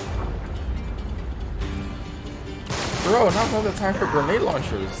 Bro, now's not the time for grenade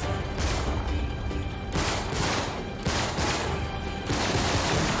launchers.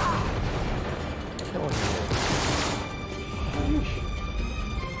 Killing me. Sheesh.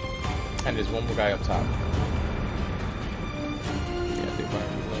 And there's one more guy up top. Yeah, they might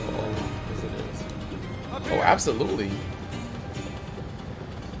be low as it is. Up Oh, here! absolutely.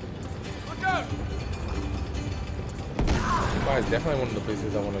 Look out! Dubai is definitely one of the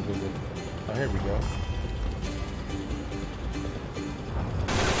places I want to visit. Oh, here we go.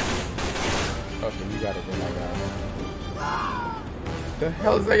 Okay, you got it, then I got it. The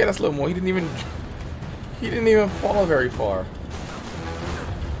hell is that guy slow mo? He didn't even fall very far.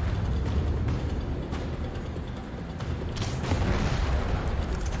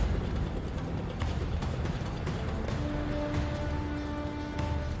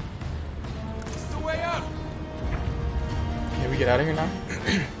 It's the way up. Can we get out of here now?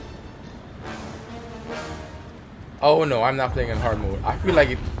 Oh no, I'm not playing in hard mode. I feel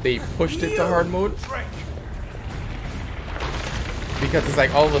like they pushed it to hard mode because it's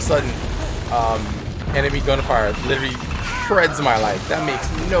like all of a sudden enemy gunfire literally shreds my life. That makes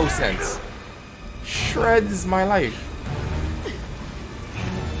no sense. Shreds my life.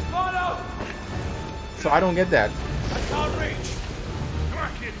 So I don't get that.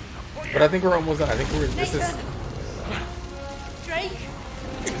 But I think we're almost done. I think this is Drake.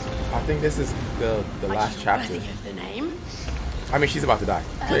 I think this is the last chapter. The name. I mean, she's about to die.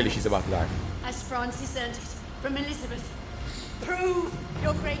 Clearly she's about to die. As Francis earned it from Elizabeth. Prove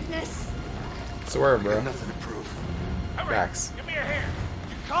your greatness. Swear, bro. Nothing to prove. Facts. Give me your hand.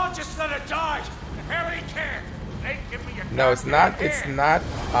 You can't just let her die. The hell he can't. Hey, give me your No, it's not. goddamn It's hand. not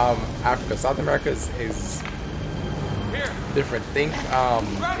Africa. South America is Here. different. Think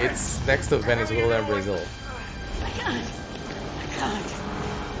it's next to Venezuela and Brazil. I can't.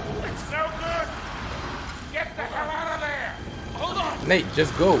 It's no good. Get the hell out of there. Hold on. Nate,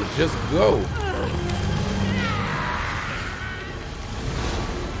 just go. Just go. No.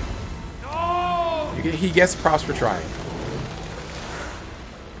 He gets props for trying.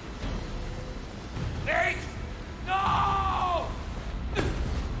 Nate. No.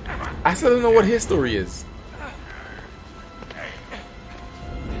 I still don't know what his story is.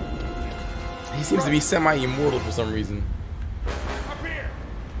 He seems to be semi-immortal for some reason. Up here.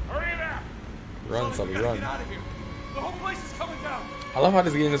 Hurry it up. Run, Sully, run. Get out of here. The whole place is coming down. I love how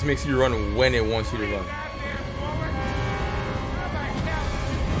this game just makes you run when it wants you to run. Goddamn forward. How the hell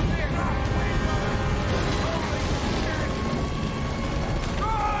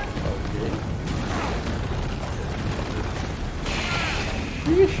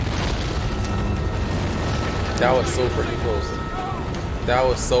That was so freaking close. That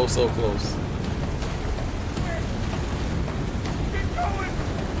was so close.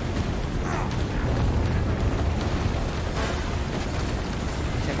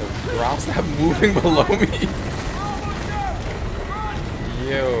 Can the ground stop moving below me?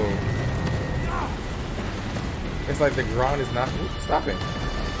 Yo. It's like the ground is not stopping.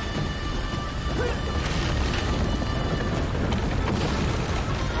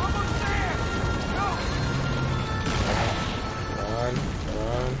 Run.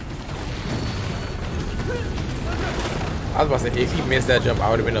 I was about to say, if he missed that jump, I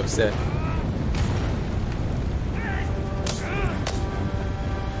would have been upset.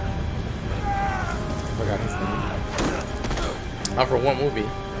 Forgot his name. Not for one movie.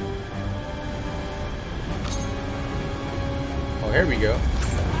 Oh, here we go.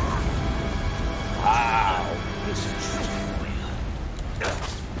 Wow.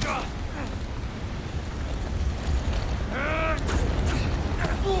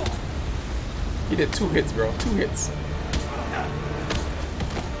 He did 2 hits, bro. 2 hits.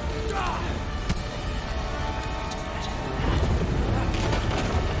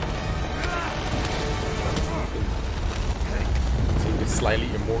 See this slightly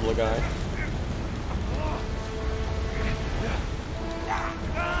immortal guy.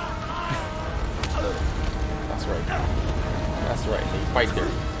 That's right. That's right. He fight there.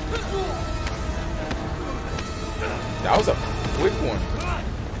 That was a quick one.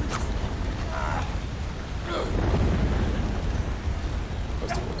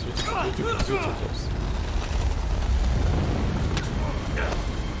 Too close.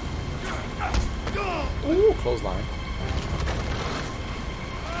 Ooh, clothesline.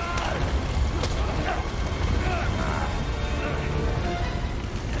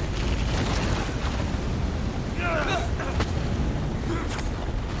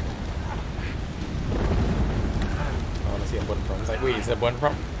 I want to see a button prompt. It's like, wait, is that a button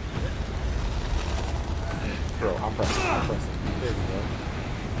prompt? Bro, I'm pressing. There we go.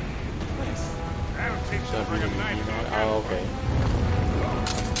 That'll teach you to bring a knife out. Oh, okay.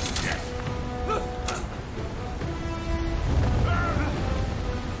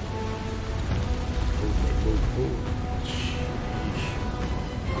 Move. Sheesh.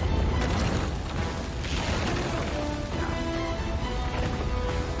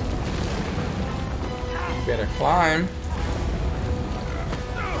 You better climb.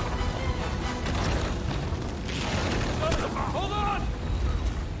 Hold on.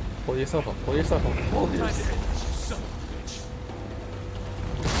 Pull yourself up. Pull yourself up. Pull yourself. Son of a bitch.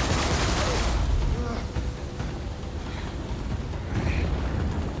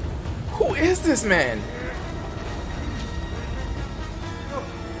 this man?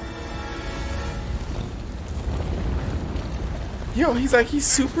 Yo, he's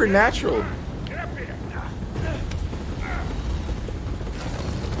supernatural.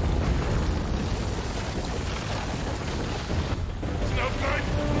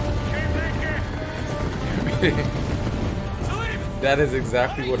 That is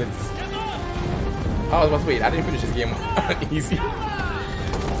exactly what it's. I was about to wait. I didn't finish this game on easy.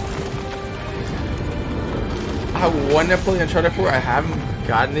 I want to play Uncharted 4. I haven't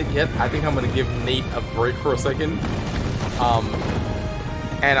gotten it yet. I think I'm gonna give Nate a break for a second.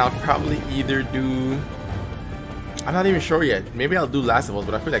 And I'll probably either do. I'm not even sure yet. Maybe I'll do Last of Us,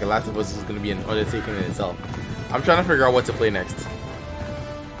 but I feel like Last of Us is gonna be an undertaking in itself. I'm trying to figure out what to play next.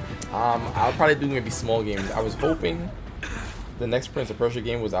 I'll probably do maybe small games. I was hoping the next Prince of Persia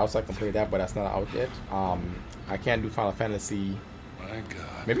game was out so I can play that, but that's not out yet. I can't do Final Fantasy. My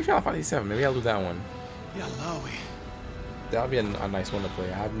God. Maybe Final Fantasy 7. Maybe I'll do that one. Yeah, Lowy. That'll be a nice one to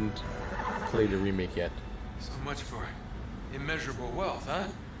play. I haven't played the remake yet. So much for immeasurable wealth, huh?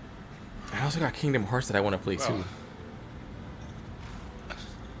 I also got Kingdom Hearts that I want to play too.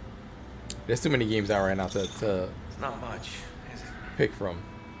 There's too many games out right now to It's not much, is it? pick from.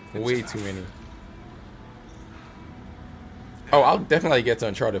 It's Way enough. too many. Oh, I'll definitely get to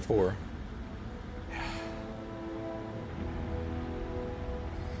Uncharted 4.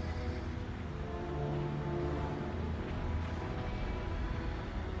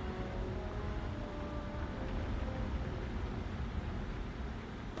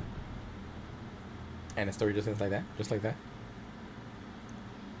 And the story just ends like that? Just like that?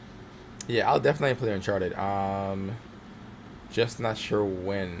 Yeah, I'll definitely play Uncharted. Just not sure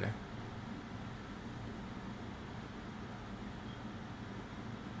when.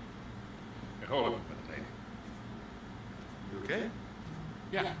 Hey, hold up a minute, Nate. You okay?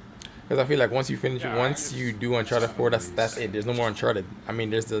 Yeah. Because I feel like once you finish, Yeah, once you do Uncharted 4, that's it. There's no more Uncharted. I mean,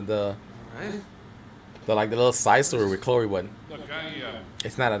 there's the Alright. like the little side story with Chloe, but Look,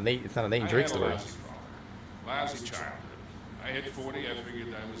 it's not a Nate I Drake had a story. lousy father. Lousy childhood. I hit 40, I figured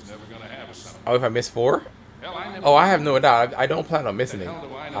I was never going to have a son. Oh, if I miss 4? Hell, I never. Oh, I have no doubt. I don't plan on missing The it. hell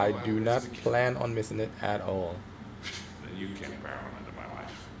do I know I about do this not as a kid? plan on missing it at all. Then you can't barrel into my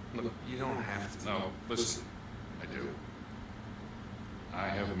life. Look, you don't have to. No, listen. I do. I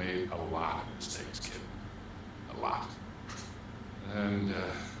have made a lot of mistakes, kid. A lot. And,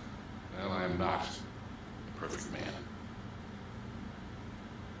 well, I'm not a perfect man.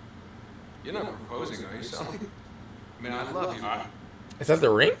 You're not proposing, are you, Sully? I mean, I love you. Is that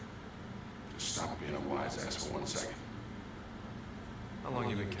the ring? Just stop being a wise ass for 1 second. How long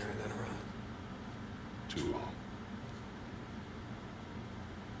you been carrying that around? Too long.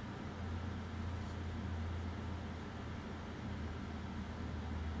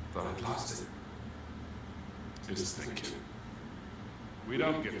 Thought I'd lost it. Here's the thing, kid. We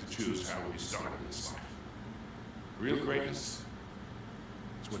don't get to choose how we start in this life. Real greatness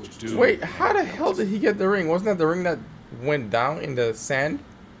is what you do. Wait, how the hell did he get the ring? Wasn't that the ring that went down in the sand?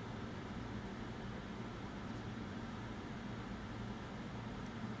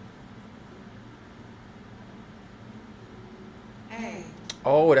 Hey,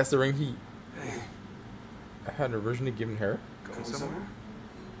 Oh, that's the ring he Hey, had originally given her. going somewhere?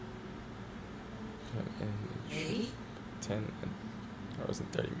 10 hours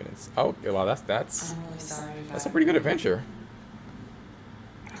and 30 minutes. Oh, okay, well, that's I'm really sorry. a pretty good adventure.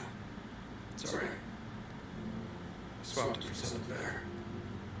 It's alright. I swapped it for something better.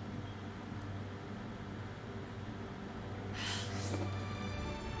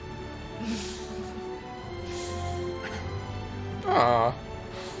 Ah,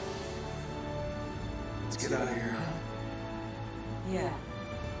 Let's get out of here, huh? Yeah.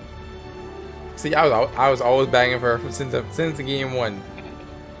 see, I was always banging for her since the game 1.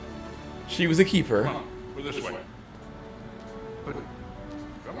 She was a keeper. Come on, we're this way. But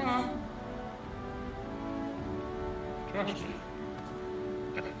Come on. Trust me.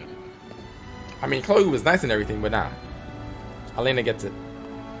 I mean, Chloe was nice and everything, but nah. Elena gets it.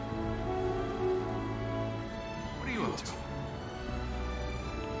 what are you up to?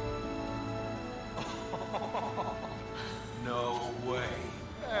 No way.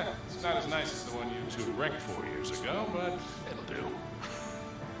 It's not as nice as the one you two wrecked 4 years ago, but it'll do.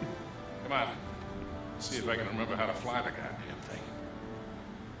 Come on. See if I can remember how to fly the goddamn thing.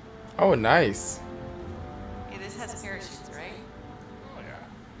 Oh, nice. Hey, this has parachutes, right? Oh, yeah.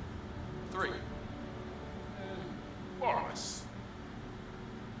 3. More or less.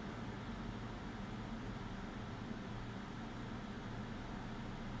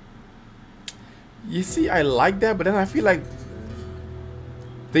 You see, I like that, but then I feel like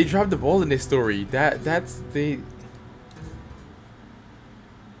They dropped the ball in this story. That's they.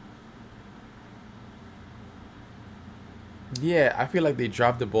 Yeah, I feel like they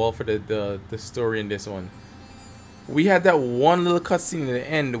dropped the ball for the story in this one. We had that one little cutscene in the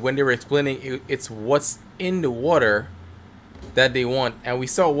end when they were explaining it's what's in the water that they want, and we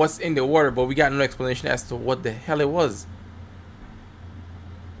saw what's in the water, but we got no explanation as to what the hell it was.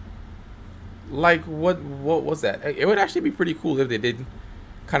 Like what was that? It would actually be pretty cool if they did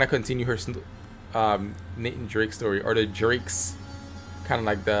kind of continue her Nathan Drake story, or the Drakes kind of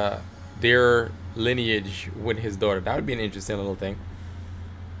like their lineage with his daughter. That would be an interesting little thing.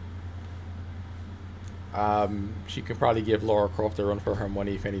 She can probably give Lara Croft a run for her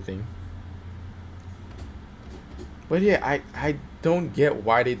money, if anything. But yeah, I don't get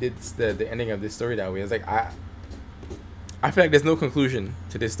why they did the ending of this story that way. It's like I feel like there's no conclusion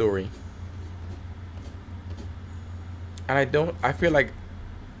to this story. And I feel like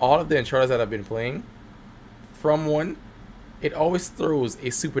all of the Uncharted that I've been playing, from one, it always throws a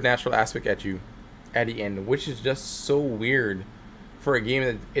supernatural aspect at you at the end, which is just so weird for a game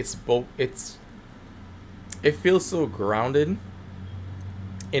that it feels so grounded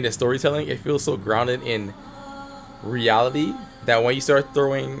in the storytelling. It feels so grounded in reality that when you start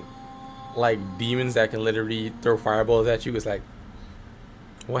throwing like demons that can literally throw fireballs at you, it's like,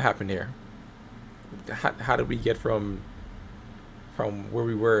 what happened here? How did we get from where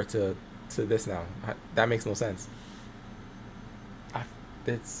we were to this now? That makes no sense.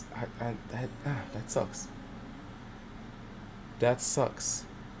 That sucks. That sucks.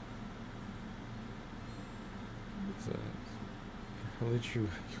 So, how did you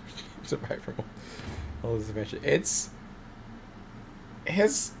survive from all this adventure?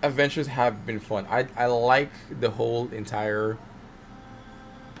 His adventures have been fun. I like the whole entire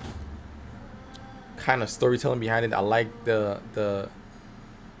kind of storytelling behind it. I like the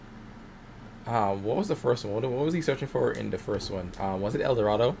what was the first one? What was he searching for in the first one? Was it El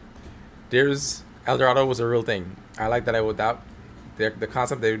Dorado? El Dorado was a real thing. I like that. The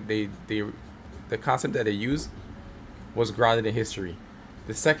concept the concept that they used was grounded in history.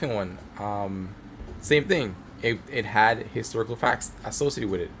 The second one, same thing. It had historical facts associated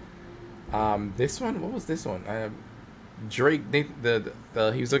with it. This one, what was this one? Drake. He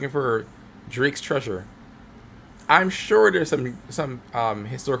was looking for Drake's treasure. I'm sure there's some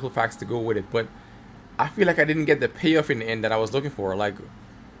historical facts to go with it, but I feel like I didn't get the payoff in the end that I was looking for. Like,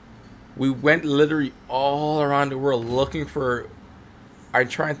 we went literally all around the world looking for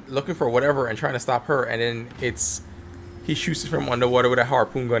whatever and trying to stop her, and then he shoots it from underwater with a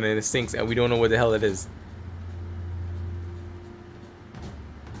harpoon gun and it sinks, and we don't know what the hell it is.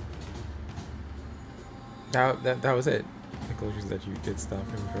 That was it. The conclusion that you did stop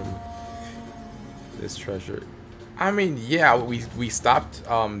him from this treasure. I mean, yeah, we stopped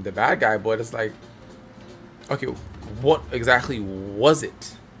the bad guy, but it's like, okay, what exactly was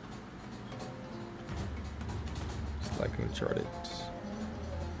it? It's like Uncharted.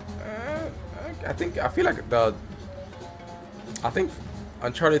 I feel like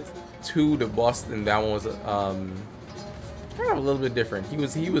Uncharted 2, the boss in that one was kind of a little bit different.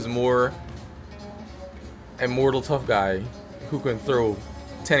 He was more a mortal tough guy who can throw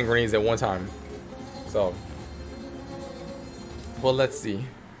 10 grenades at one time. So, well, let's see.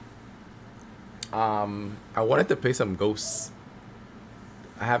 I wanted to play some Ghosts.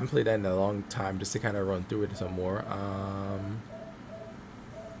 I haven't played that in a long time, just to kind of run through it some more.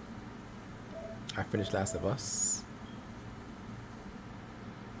 I finished Last of Us.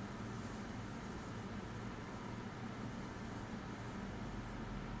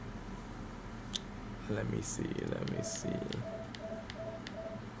 Let me see.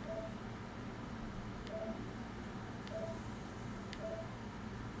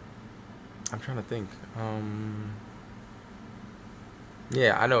 I'm trying to think.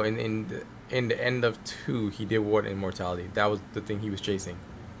 Yeah, I know. In the end of 2, he did Ward Immortality. That was the thing he was chasing.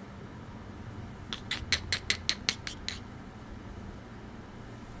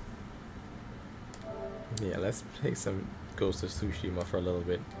 Yeah, let's play some Ghost of Tsushima for a little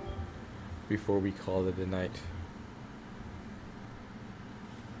bit before we call it a night.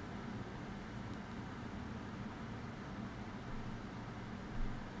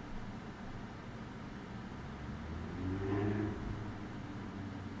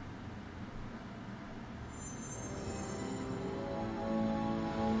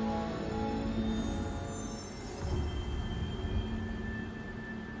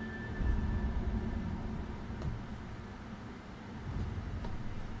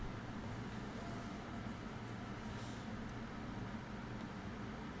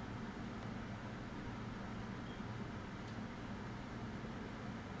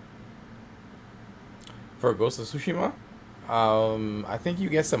 For Ghost of Tsushima, I think you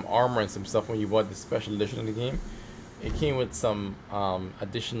get some armor and some stuff when you bought the special edition of the game. It came with some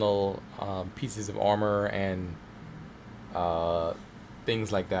additional pieces of armor and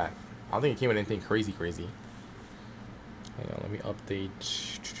things like that. I don't think it came with anything crazy, crazy. Hang on, let me update.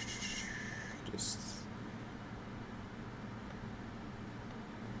 Just.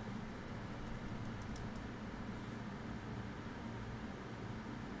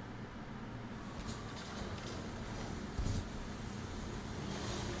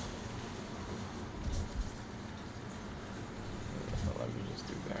 Let me just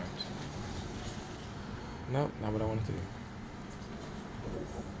do that. Nope, not what I wanted to do.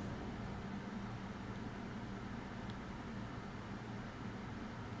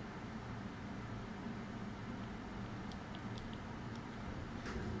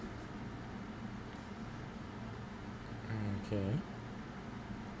 Okay.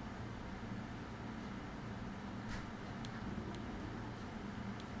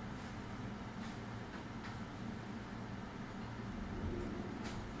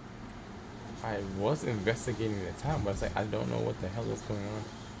 I was investigating the town, but it's like I don't know what the hell is going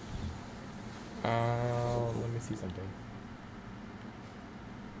on. Let me see something.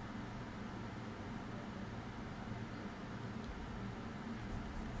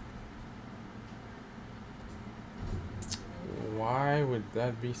 Why would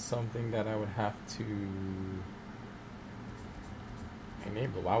that be something that I would have to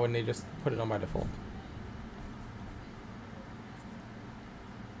enable? Why wouldn't they just put it on by default?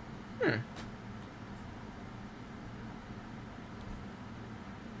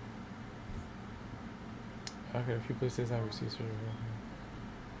 Okay, a few places I received sort of.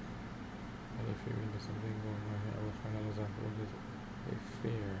 And if you mean there's something going on here, I will find out exactly what is a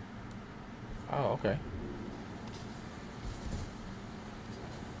fear. Oh, okay.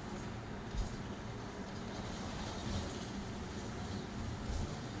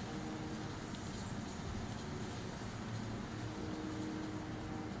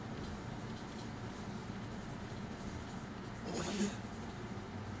 Over here.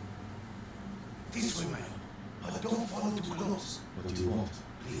 This way, man. But don't follow too close. What do you want?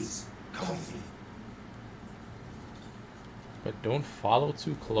 Please, come with me. But don't follow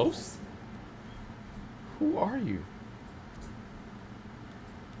too close? Who are you?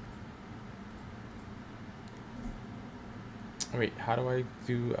 Wait, how do I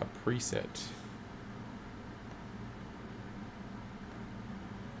do a preset?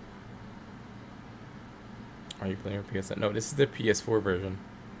 Are you playing with PS? No, this is the PS4 version.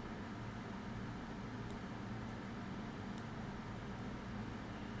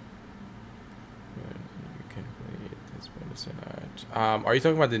 You can play it this bonus or not. Are you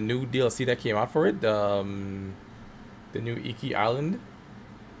talking about the new DLC that came out for it? The new Iki Island?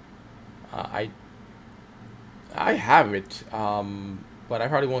 I have it, but I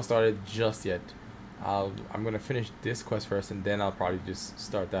probably won't start it just yet. I'm gonna finish this quest first, and then I'll probably just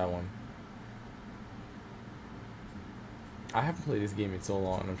start that one. I haven't played this game in so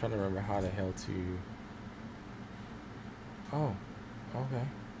long. I'm trying to remember how the hell to. Oh, okay.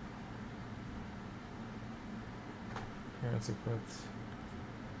 Parents equipped.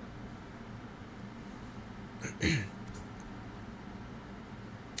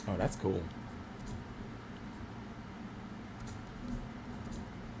 Oh, that's cool.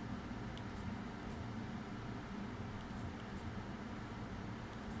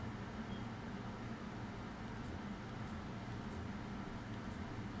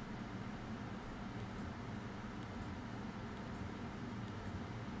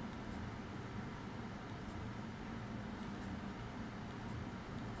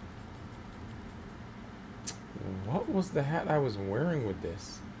 What was the hat I was wearing with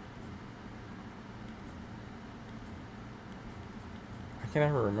this? I can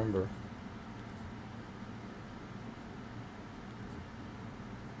never remember.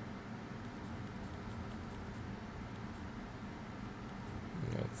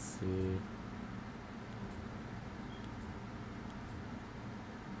 Let's see.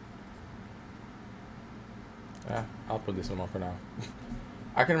 I'll put this one on for now.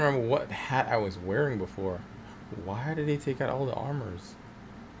 I can remember what hat I was wearing before. Why did they take out all the armors?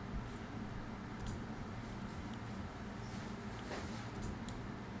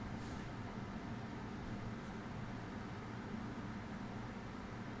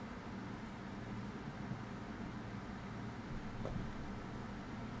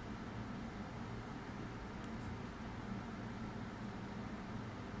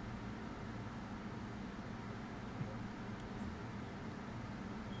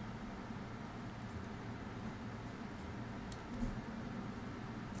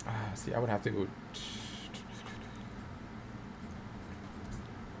 See, I would have to go.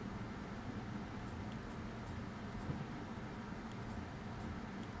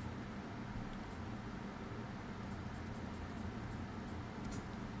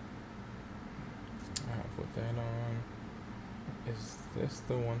 add-on. Is this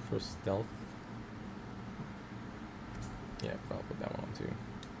the one for stealth? Yeah, I'll put that one on too.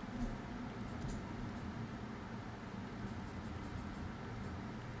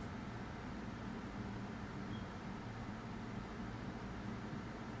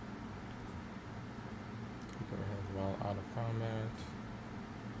 Go ahead while out of combat.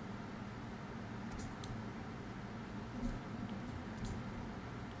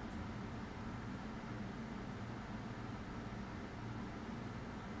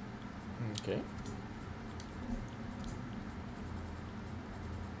 Okay.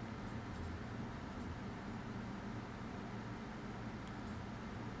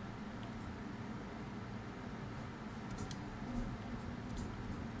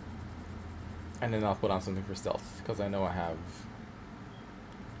 And then I'll put on something for stealth, because I know I have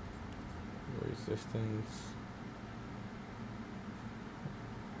resistance.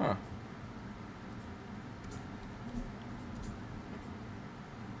 Huh.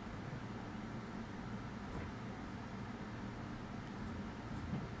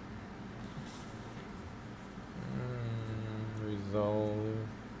 Resolve.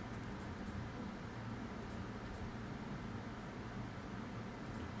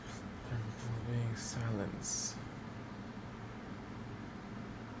 Being silence.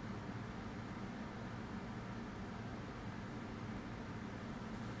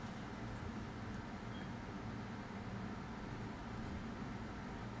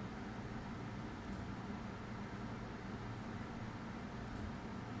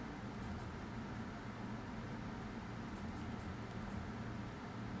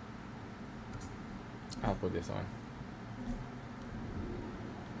 I'll put this on.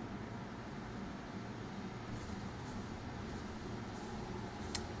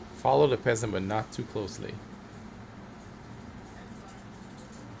 Follow the peasant, but not too closely.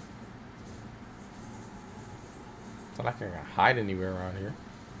 It's not like I can hide anywhere around here.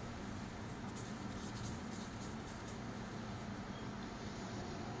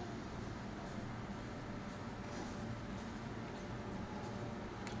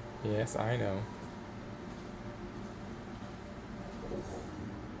 Yes, I know.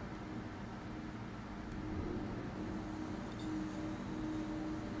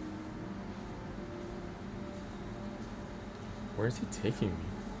 Where is he taking me?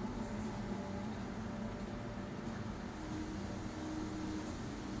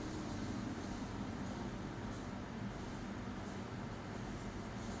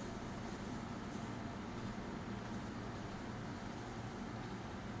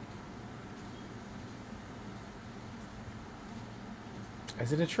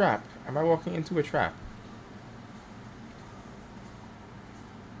 Is it a trap? Am I walking into a trap?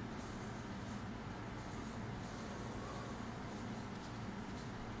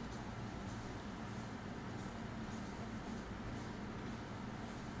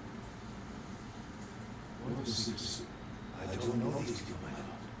 What is this? I don't know these people, my lord.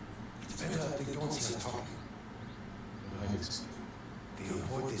 It's better if they don't see us talking. They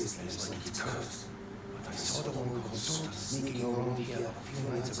avoid this place like it's cursed. But I saw the one called Sota sneaking around here a few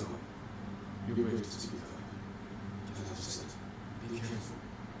nights ago. You're brave to speak up. Get out of sight. Be careful.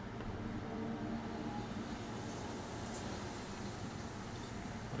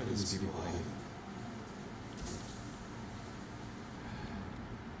 What are these people hiding?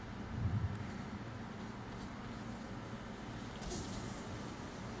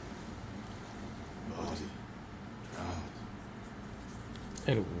 Body. Drowned.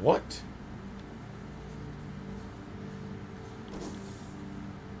 And what?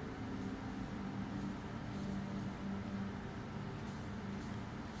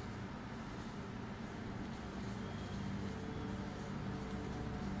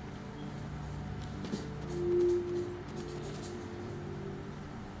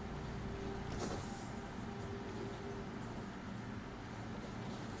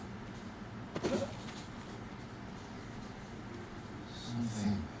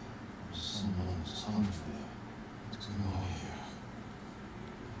 Something. Someone's hungry. What's going on here?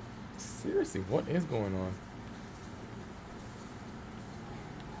 Seriously, what is going on?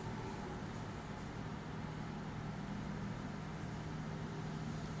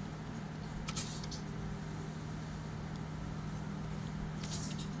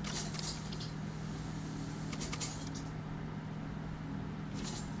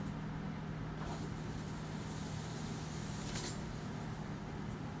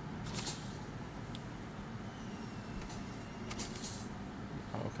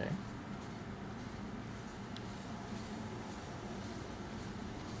 Okay.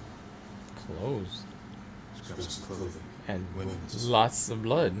 Clothes. Scrap some clothing. And Women's. lots of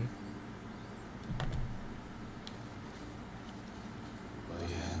blood.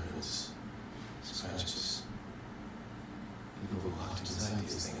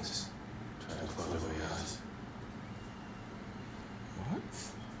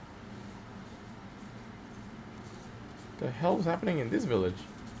 the hell is happening in this village?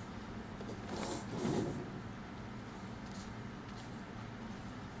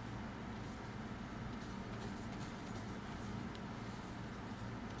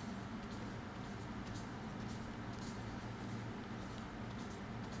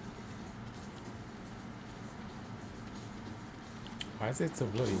 Why is it so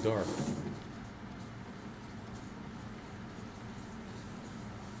bloody dark?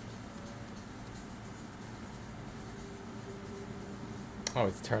 Oh,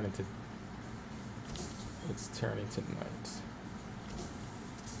 it's turning to night.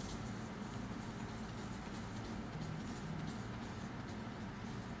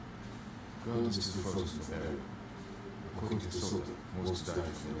 God is too frozen for burial. According to Soda, most died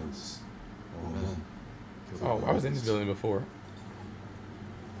from illness. All men killed Oh, by I was in this illness. building before.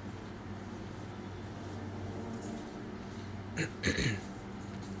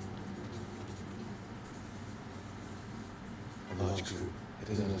 A large crew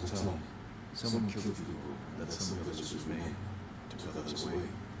headed out of town. Someone killed the people and let some villagers remain to put others away.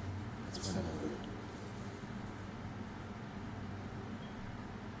 Let's find out where.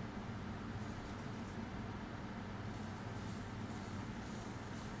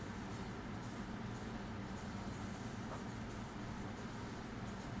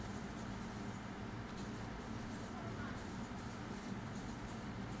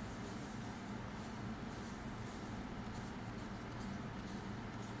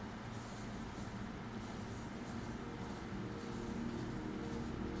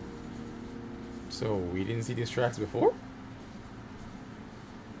 So we didn't see these tracks before?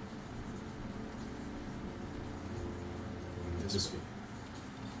 This way.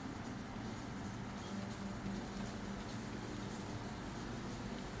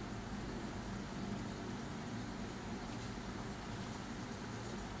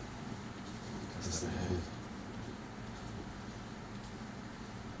 That's ahead.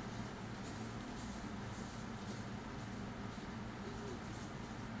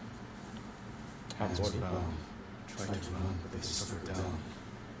 Hands Hands bloody. were bound. Tried to run, but they struck her down.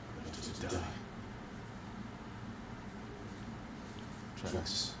 Left her to die.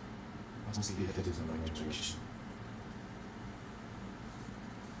 Tracks. Must be headed in the right direction.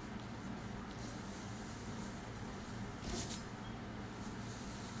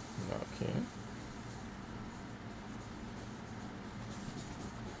 Okay.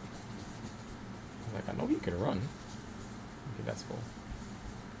 Like, I know you can run. Okay, that's full.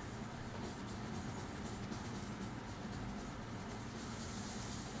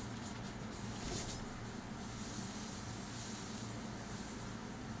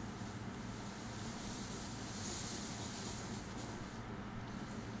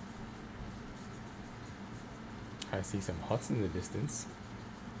 I see some huts in the distance.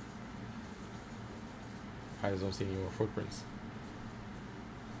 I just don't see any more footprints.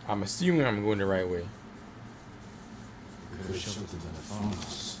 I'm assuming I'm going the right way. We could have sheltered in the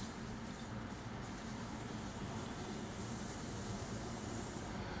farmhouse.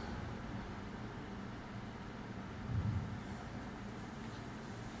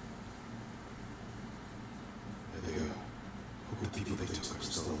 There they go. Hope the people they took are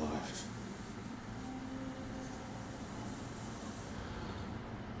still alive.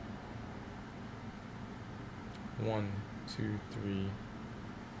 One, two, three.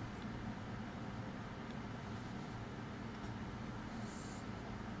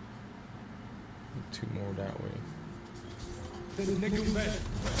 Two more that way.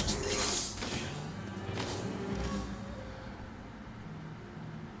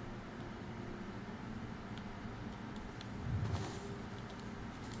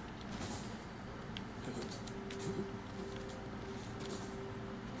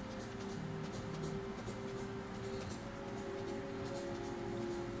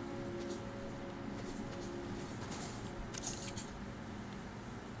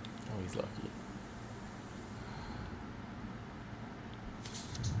 Oh, he's lucky.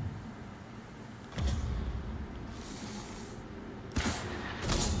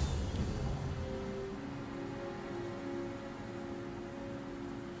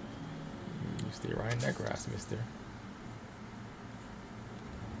 You stay right in that grass, mister.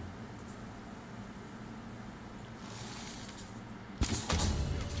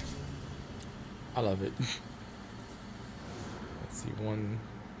 I love it. Let's see, one,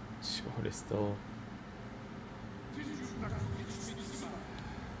 two, oh, there's still.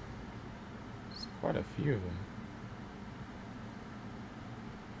 There's quite a few of them.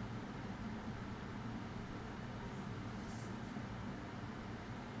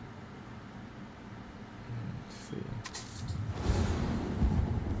 Let's see.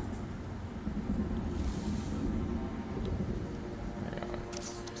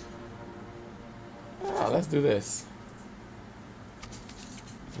 let's do this.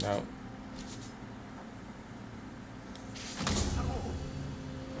 No.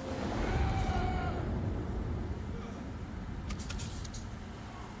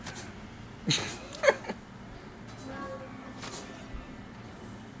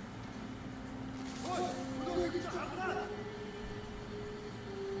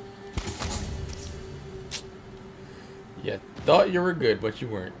 Yeah, thought you were good, but you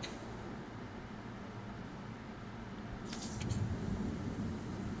weren't.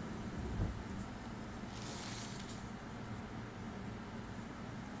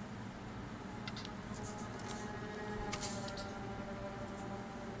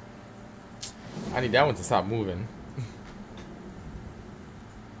 I need that one to stop moving.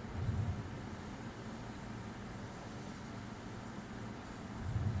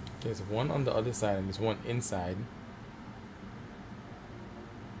 There's one on the other side and there's one inside.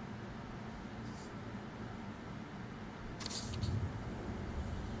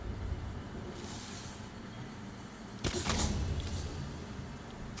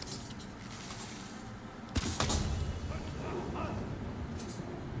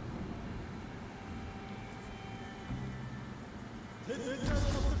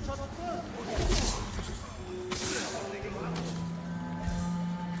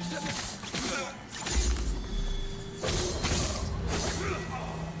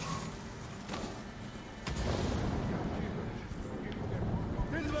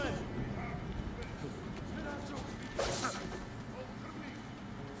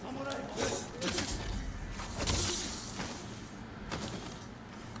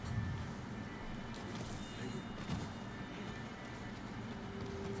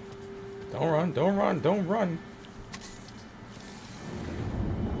 Don't run, don't run, don't run.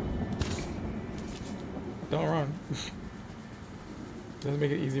 Don't run. Doesn't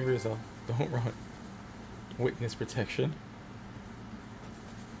make it easy for yourself. Don't run. Witness protection.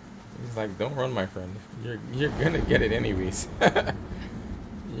 He's like, don't run, my friend. You're gonna get it anyways.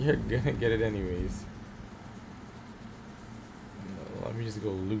 You're gonna get it anyways. Let me just go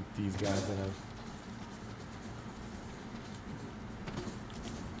loot these guys that have.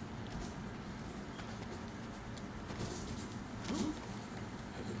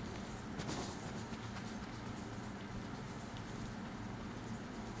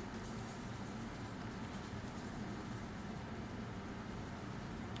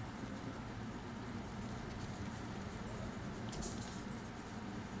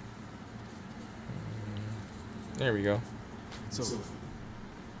 There we go. So, I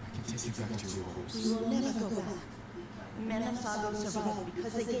can take you back to your homes. We will never go back. Men of Sago survived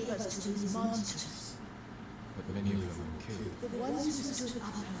because they gave us to these monsters. But many of them were killed. The ones who stood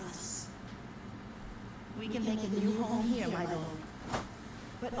up for us. We can make a new home here, my lord.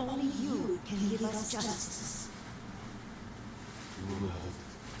 But only you can give us justice. You will have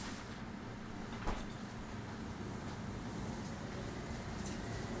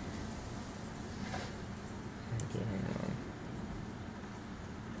Okay, hang on.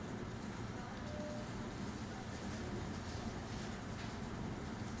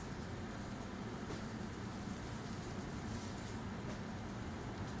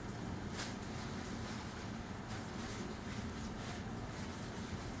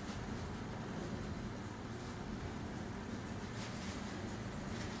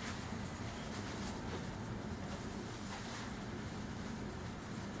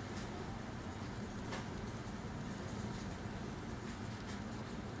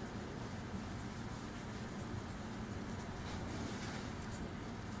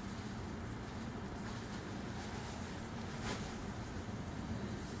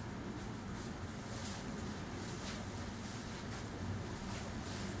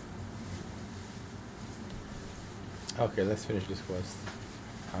 Okay, let's finish this quest.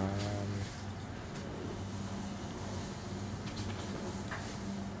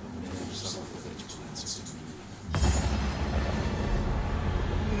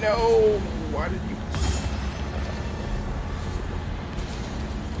 No! Why did you...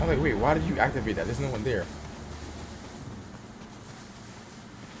 I was like, wait, why did you activate that? There's no one there.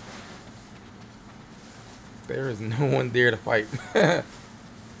 There is no one there to fight.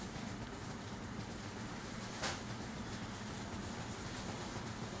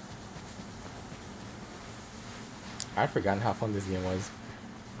 I'd forgotten how fun this game was,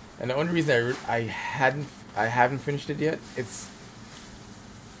 and the only reason I haven't finished it yet, it's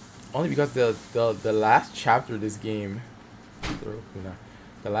only because the last chapter of this game,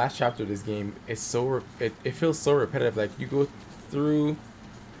 the last chapter of this game is so it feels so repetitive. Like you go through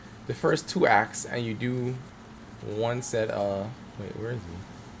the first 2 acts and you do one set. Wait, where is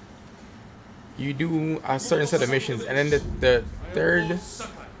you do a certain set of missions, and then the third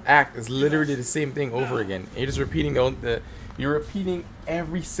act is literally the same thing over again. And you're just repeating you're repeating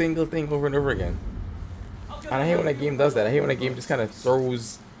every single thing over and over again. And I hate when a game does that. I hate when a game just kind of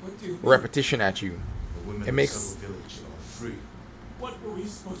throws repetition at you. The women It of makes Summer Village are free. What were we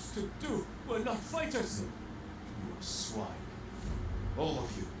supposed to do? We're not fighters. You are swine. All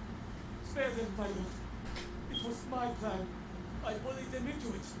of you. Spare them, my lord. It was my plan. I bullied them into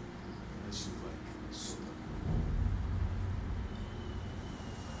it. As you like, Sota.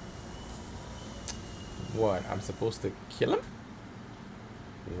 what? I'm supposed to kill him?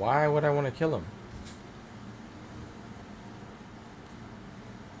 Why would I want to kill him?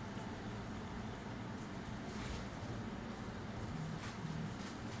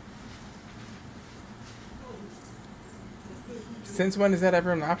 Since when is that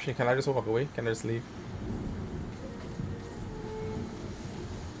ever an option? Can I just walk away? Can I just leave?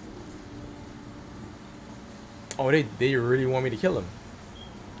 Oh, they really want me to kill him.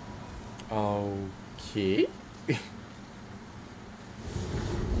 Okay.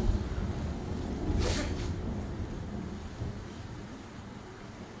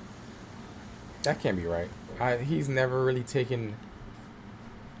 That can't be right. He's never really taken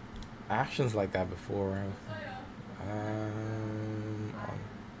actions like that before.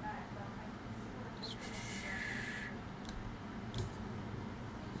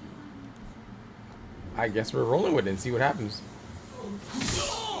 I guess we're rolling with it and see what happens.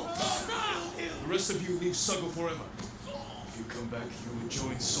 The rest of you leave Sago forever. If you come back, you will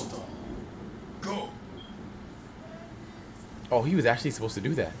join Sota. Go! Oh, he was actually supposed to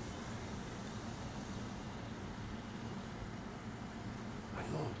do that. My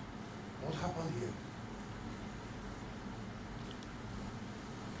lord, what happened here?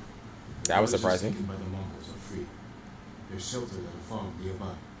 That was Villages surprising. taken by the Mongols are free. They're sheltered at a farm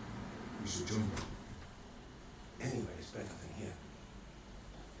nearby. We should join them. Anywhere is better than here.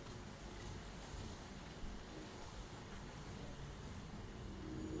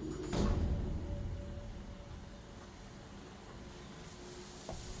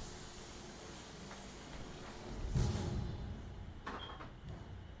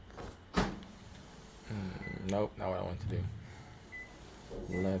 Nope, not what I want to do.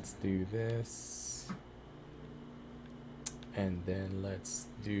 Let's do this. And then let's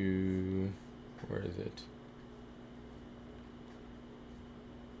do... Where is it?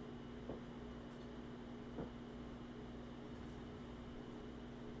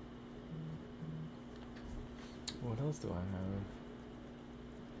 What else do I have?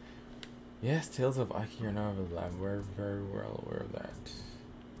 Yes, Tales of Akira Novel. We're very well aware of that.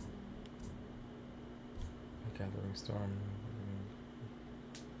 Gathering Storm.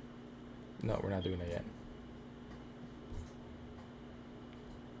 No, we're not doing that yet.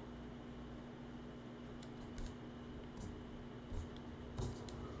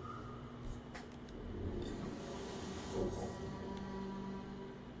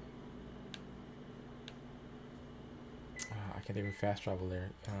 I can't even fast travel there.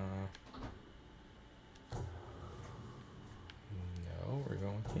 No, we're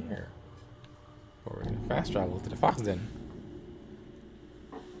going here. Or we're gonna fast travel to the Fox Den.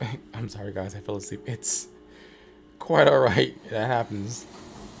 I'm sorry guys, I fell asleep. It's quite alright. That happens.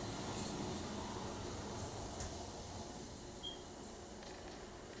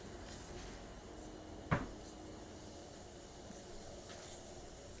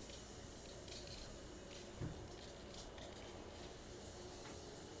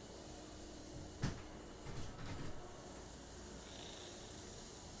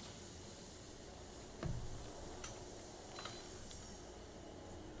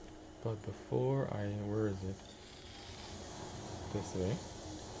 But before where is it? This way.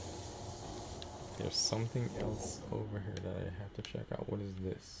 There's something else over here that I have to check out. What is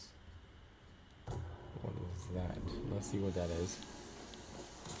this? What is that? Let's see what that is.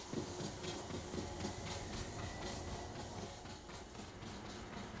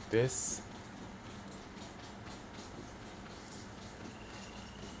 This.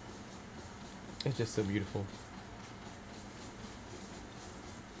 It's just so beautiful.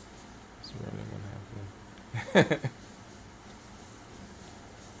 It's really what happened.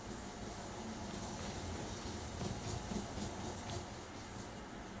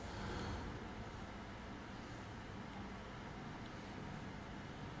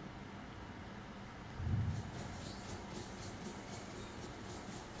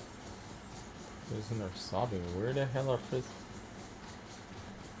 Prisoner sobbing. Where the hell are prisoners?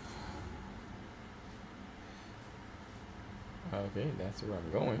 Okay, that's where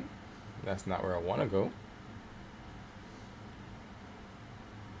I'm going. That's not where I want to go.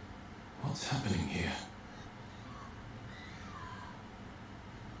 What's happening here?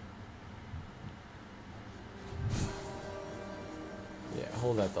 Yeah,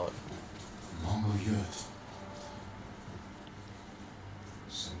 hold that thought. Mongol yurt.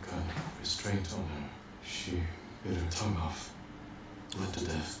 Some kind of restraint on her. She bit her tongue off. Bled to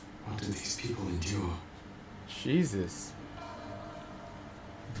death. What did these people endure? Jesus.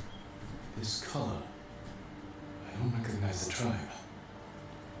 This color. I don't recognize the tribe.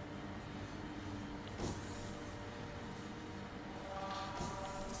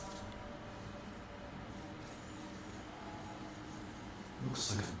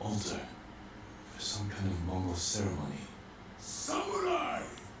 Looks like an altar for some kind of Mongol ceremony. Samurai!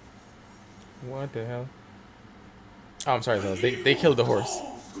 What the hell? Oh, I'm sorry, fellas. They killed the horse.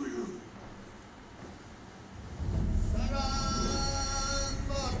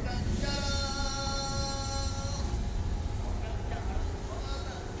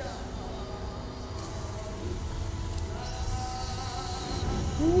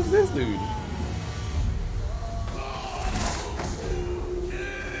 Who's this dude?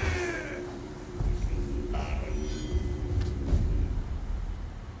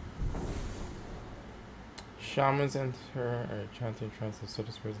 Shamans enter are chanting trance of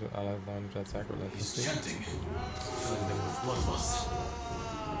such spirits with allies line that attack He's relentlessly. chanting, filling them with bloodlust.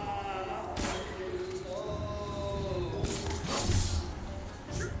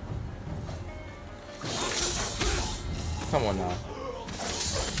 Come on now.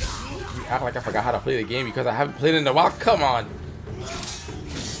 You act like I forgot how to play the game because I haven't played it in a while. Come on.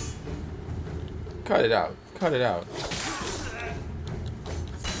 Cut it out. Cut it out.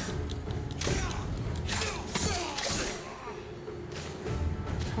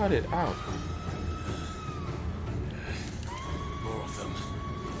 Cut it out. More of them.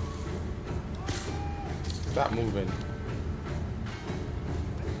 Stop moving.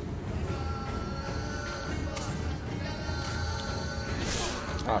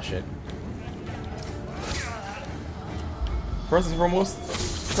 Oh shit. First and foremost,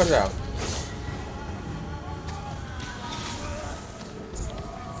 cut it out.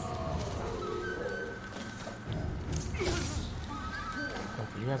 Oh,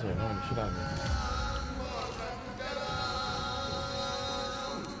 you guys are annoying the shit out of me.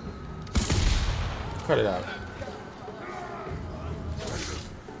 Cut it out.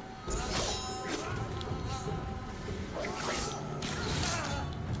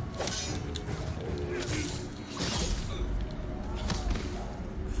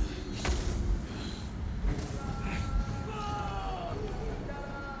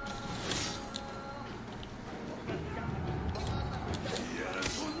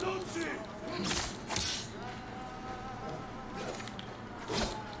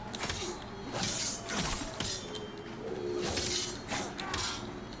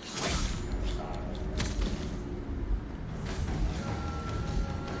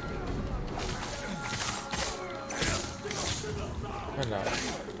 Cut it out.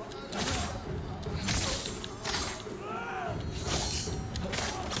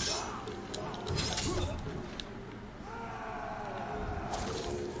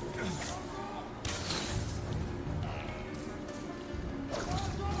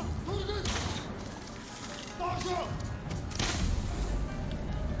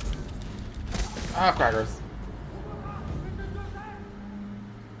 Ah, crackers.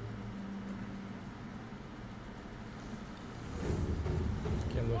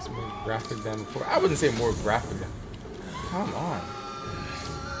 Looks more graphic than before. I wouldn't say more graphic than. Come on.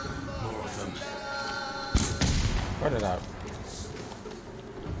 More of them. Cut it out.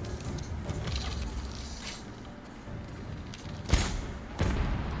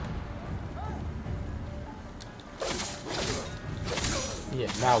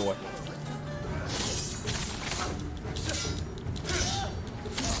 Yeah, now what?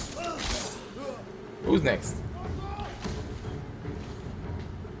 Who's next?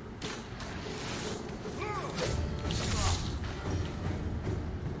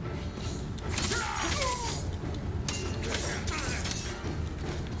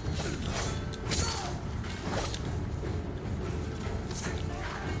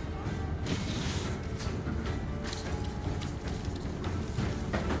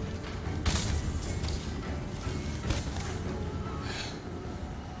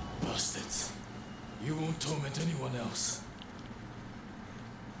 Bastards. You won't torment anyone else.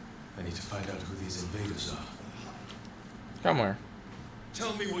 I need to find out who these invaders are. Come here.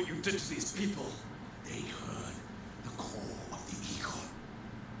 Tell me what you did to these people. They heard the call of the eagle.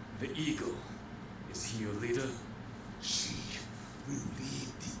 The eagle. Is he your leader? She will lead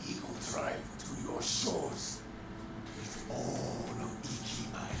the eagle tribe to your shores. With all of Iki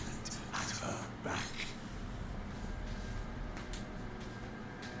Island at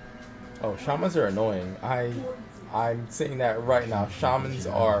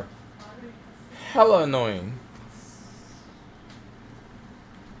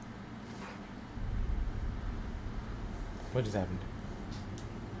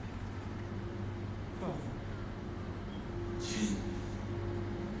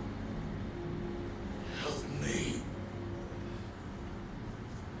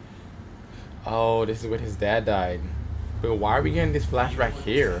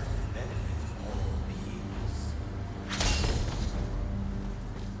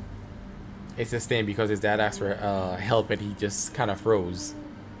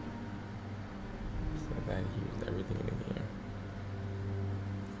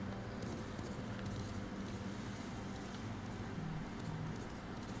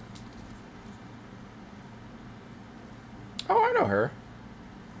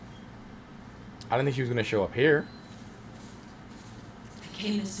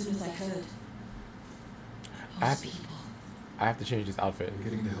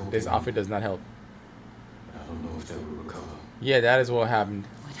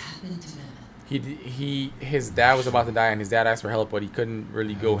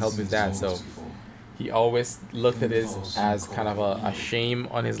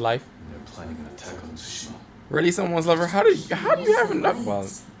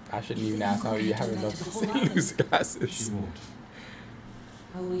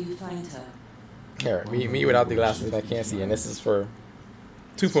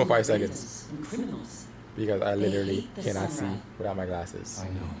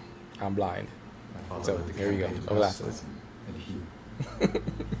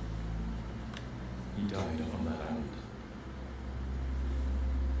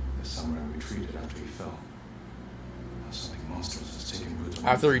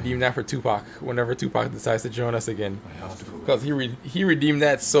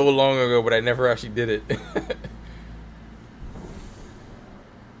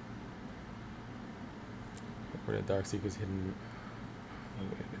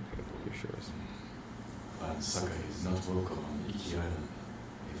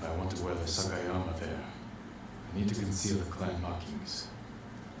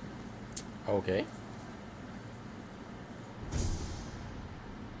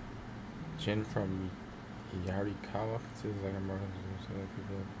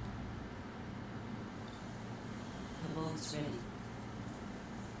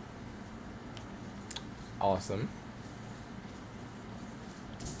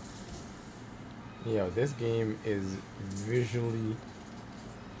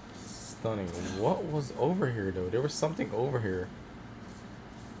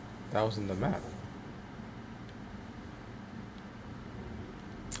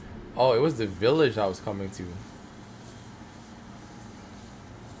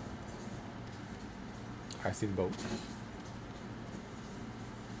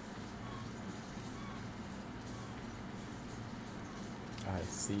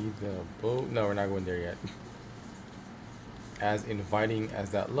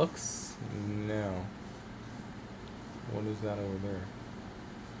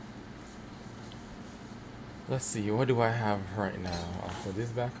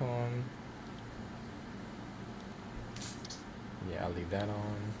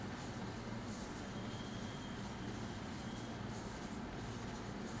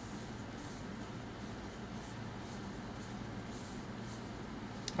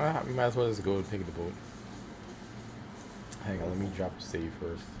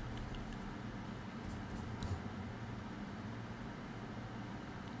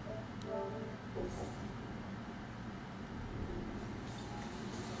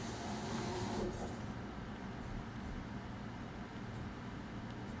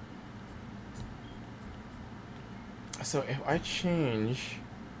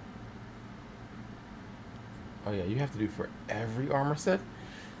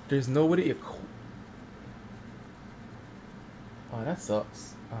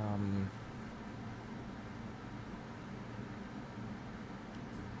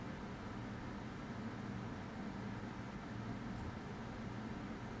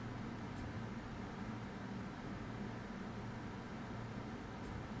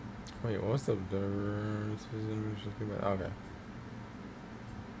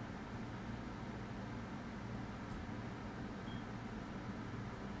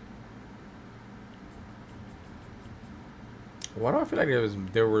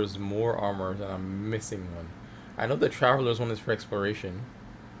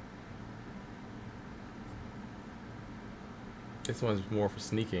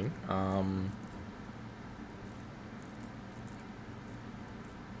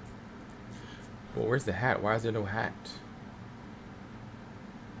Well, where's the hat? Why is there no hat?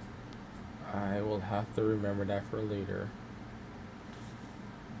 I will have to remember that for later.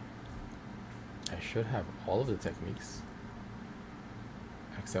 I should have all of the techniques.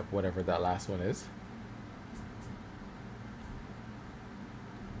 Except whatever that last one is.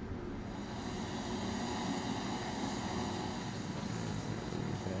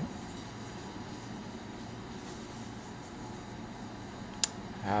 Okay.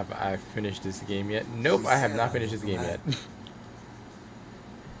 Have I finished this game yet? Nope, I have not finished this game yet.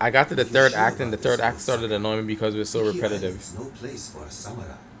 I got to the third act, and the third act started annoying me because it was so repetitive. It's no place for a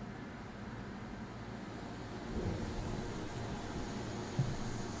samurai.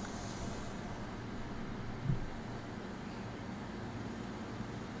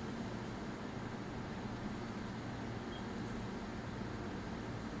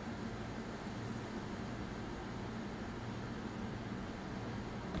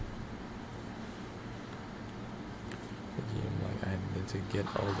 To get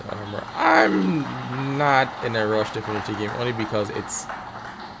all the armor. I'm not in a rush to finish the game, only because it's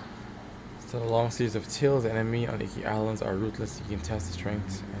a long series of tales. The enemy on the key islands are ruthless. You can test the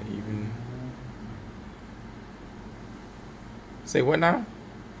strength and even say what now?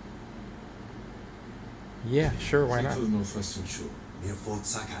 Yeah, sure, why not? To the northwestern shore. Near Fort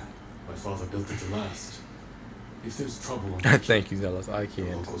Sakai. My father built it to last. If there's trouble on Thank you, Zealous. I the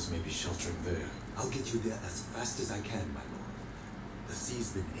can't. locals may be sheltering there. I'll get you there as fast as I can, my lord. The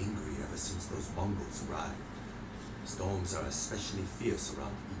sea's been angry ever since those Mongols arrived. Storms are especially fierce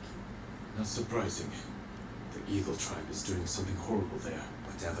around Iki. Not surprising. The Eagle tribe is doing something horrible there.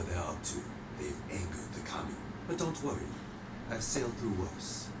 Whatever they're up to, they've angered the Kami. But don't worry, I've sailed through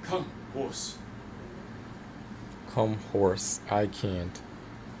worse. Come, horse. Come, horse. I can't.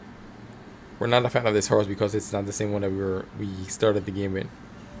 We're not a fan of this horse because it's not the same one that we started the game with.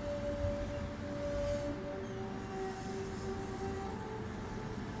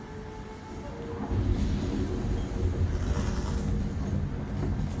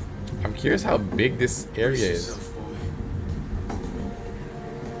 I'm curious how big this area is.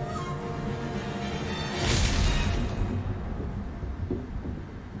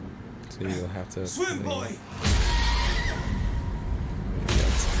 So you'll have to swim, boy.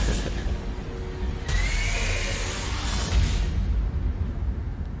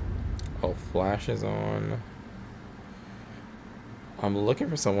 Oh, flash is on. I'm looking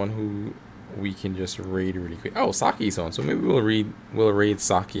for someone who we can just raid really quick. Oh, Saki's on, so maybe we'll raid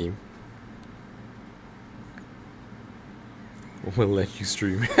Saki. We'll let you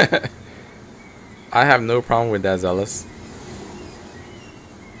stream. I have no problem with that, Zealous.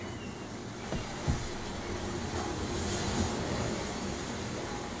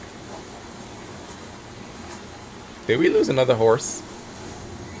 Did we lose another horse?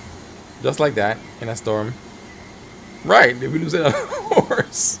 Just like that, in a storm. Right, did we lose another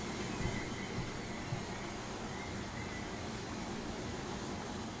horse?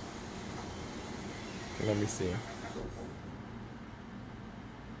 Let me see.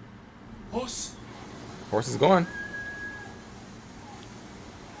 Horse! Horse is gone.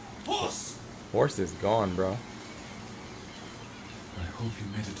 Horse! Horse is gone, bro. I hope you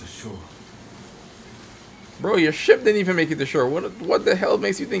made it to shore. Bro, your ship didn't even make it to shore. What the hell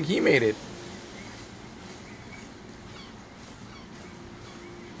makes you think he made it?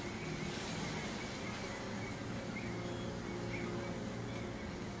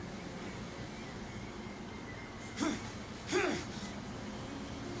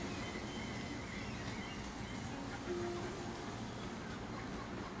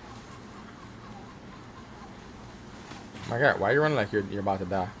 My God, why are you running like you're about to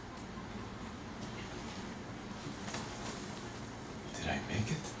die? Did I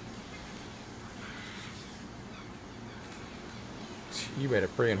make it? You better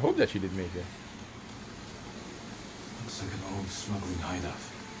pray and hope that you did make it. Looks like an old smuggling hideout.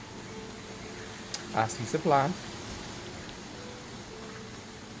 I see supply.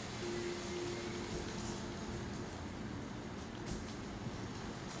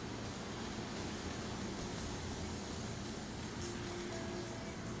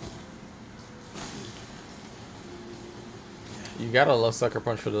 You gotta love Sucker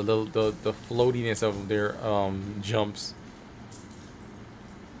Punch for the floatiness of their jumps.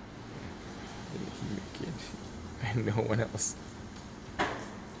 And no one else.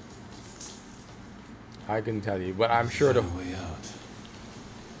 I couldn't tell you, but I'm sure the way out.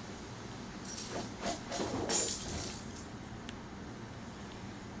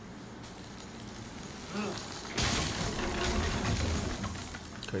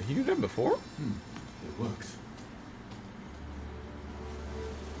 Could he do that before? It worked.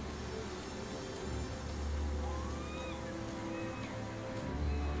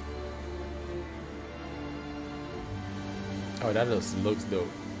 Oh, that just looks dope.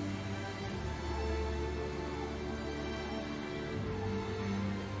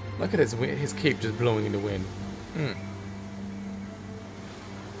 Look at his cape just blowing in the wind. Hmm.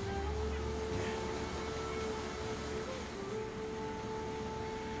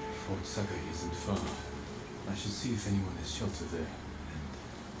 Fort Sakai isn't far. I should see if anyone is sheltered there. And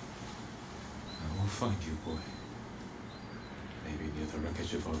I will find you, boy. Maybe near the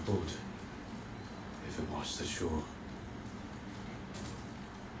wreckage of our boat. If it washed ashore.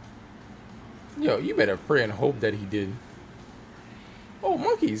 Yo, you better pray and hope that he did. Oh,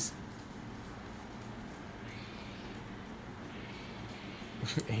 monkeys.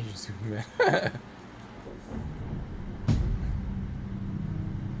 Asian Superman.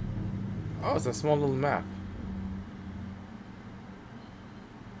 Oh, it's a small little map.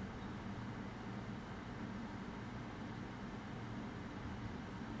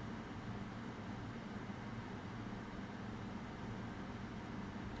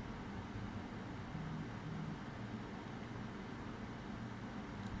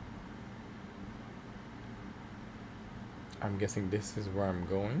 I'm guessing this is where I'm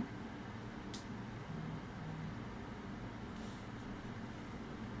going.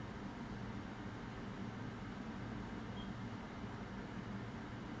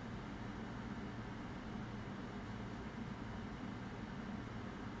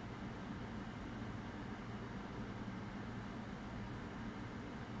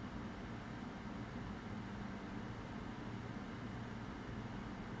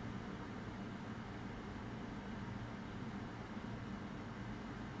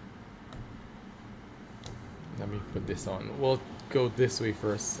 Let me put this on. We'll go this way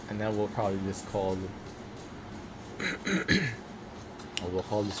first, and then we'll probably just call or we'll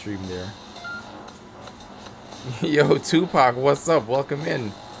call the stream there. Yo, Tupac, what's up? Welcome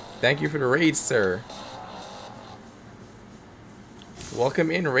in. Thank you for the raid, sir. Welcome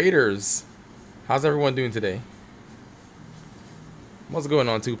in, Raiders. How's everyone doing today? What's going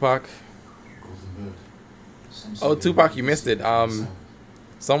on, Tupac? Oh, Tupac, you missed it.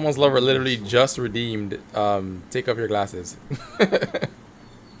 Someone's lover literally just redeemed. Take off your glasses.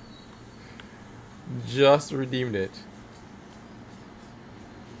 Just redeemed it.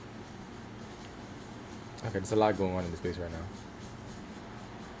 Okay, there's a lot going on in this place right now.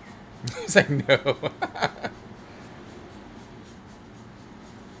 He's like, no.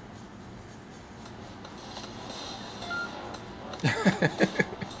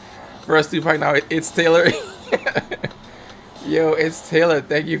 First Tupac, now it's Taylor. Yo, it's Taylor.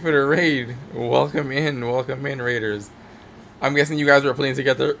 Thank you for the raid. Welcome in, Raiders. I'm guessing you guys were playing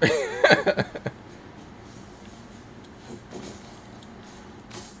together.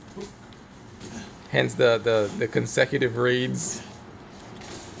 Hence the consecutive raids.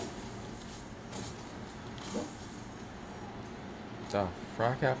 What the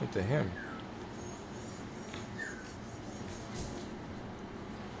frack happened to him?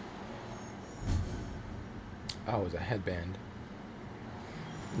 Oh, it was a headband.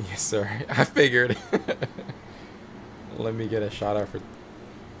 Yes, sir. I figured. Let me get a shout out for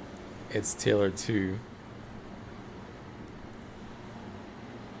It's Taylor 2.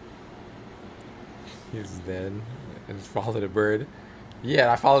 He's dead. And just follow the bird.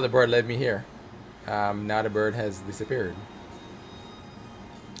 Yeah, I followed the bird, led me here. Now the bird has disappeared.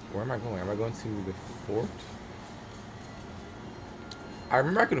 Where am I going? Am I going to the fort? I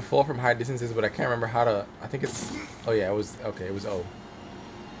remember I could fall from high distances, but I can't remember how to. I think it's. Oh yeah, it was. Okay, it was O.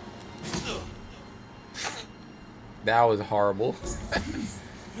 That was horrible.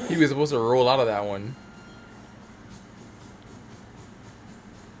 He was supposed to roll out of that one.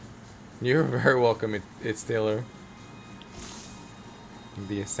 You're very welcome. It's Taylor.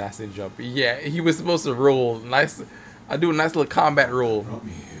 The assassin jump. Yeah, he was supposed to roll. Nice. I do a nice little combat roll. Brought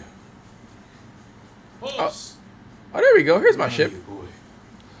me here. Oh, there we go. Here's my ship.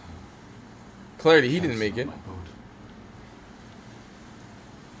 Clearly, he didn't make it.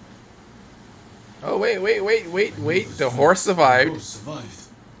 Oh, wait. The horse survived.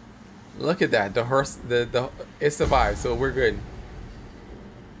 Look at that. The horse, it survived, so we're good.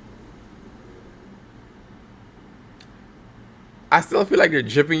 I still feel like they're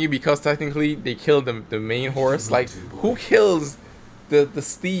jipping you because technically they killed the main horse. Like, who kills the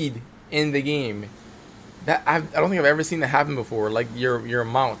steed in the game? That I don't think I've ever seen that happen before. Like your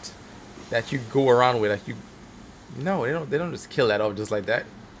mount that you go around with. Like no, they don't just kill that off just like that.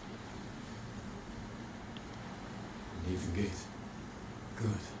 Leave the gate. Good.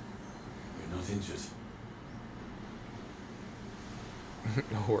 You're not injured.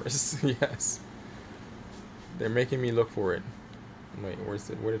 Horse, yes. They're making me look for it. Wait, where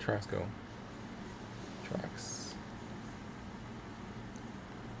did tracks go? Tracks.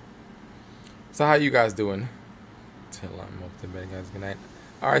 So how you guys doing? Till I'm up to bed, guys. Good night.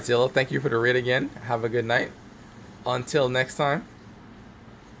 All right, Till. Thank you for the raid again. Have a good night. Until next time.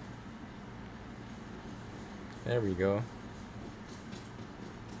 There we go.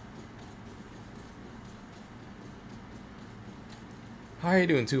 How are you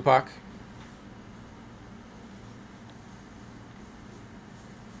doing, Tupac?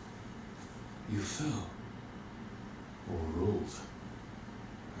 You fell. Or rolled.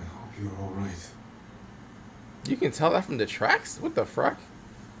 I hope you're alright. You can tell that from the tracks? What the fuck?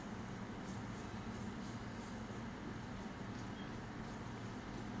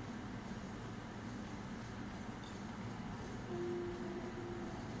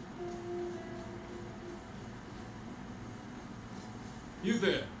 You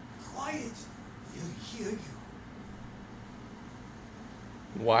there? Quiet! He'll hear you.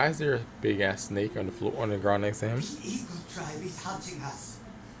 Why is there a big ass snake on the floor on the ground next to him? The Eagle tribe is hunting us.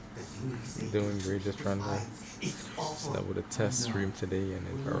 The things they Doing do great, just to trying to minds, it's awful. set up with a test stream today, and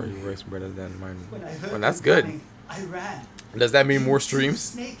it already works better than mine. When I heard Well, that's them good. coming, I ran. Does that mean more Didn't see the streams?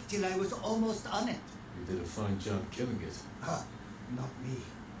 snake till I was almost on it. You did a fine job killing it. Not me.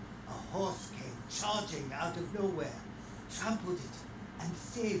 A horse came charging out of nowhere, trampled it, and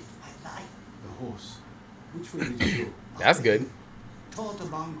saved my life. The horse. Which way did you go? That's good. Toward the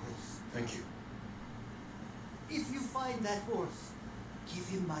mongols. Thank you. If you find that horse, give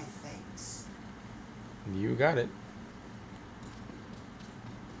him my thanks. You got it.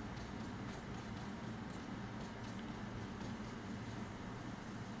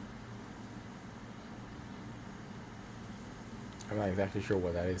 I'm not exactly sure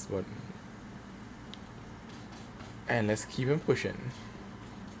what that is, but... And let's keep him pushing.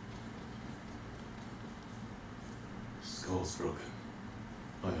 Skull's broken.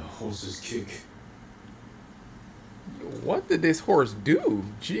 By a horse's kick. What did this horse do?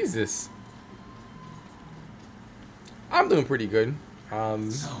 Jesus. I'm doing pretty good.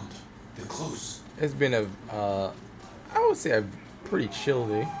 Sound. They're close. It's been a, I would say a pretty chill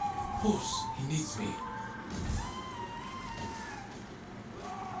day. Horse, he needs me.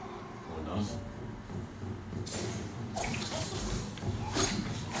 Or not.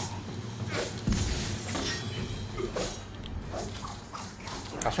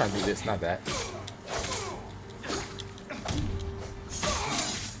 I was trying to do this, not that.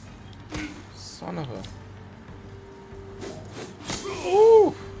 Son of a...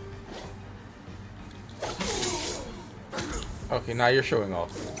 Ooh! Okay, now you're showing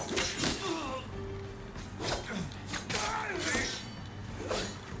off.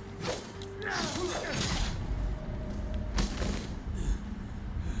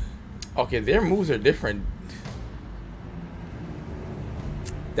 Okay, their moves are different.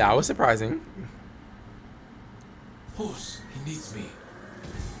 That was surprising. Horse, he needs me.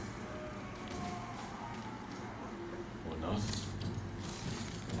 Or not.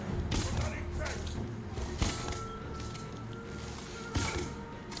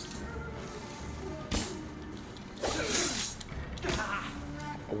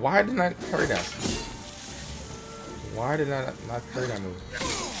 Why did I parry that? Why did I not parry that move?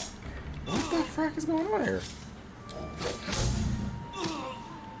 What the frack is going on here?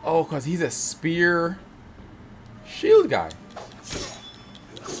 Oh, because he's a spear shield guy.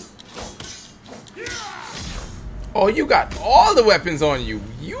 Oh, you got all the weapons on you.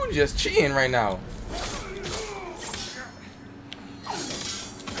 You just cheating right now.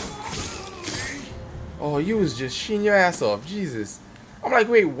 Oh, you was just cheating your ass off. Jesus. I'm like,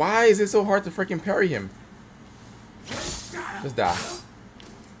 wait, why is it so hard to freaking parry him? Just die.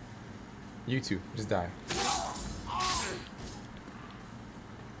 You too. Just die.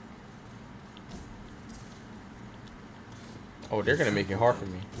 Oh, they're gonna make it hard for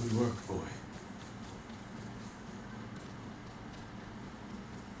me. Good work, boy.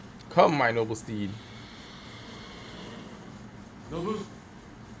 Come, my noble steed. Nobu?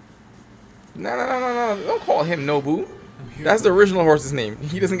 No. Don't call him Nobu. I'm here. That's the original horse's name.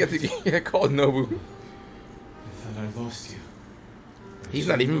 He doesn't get to get called Nobu. I thought I lost you. He's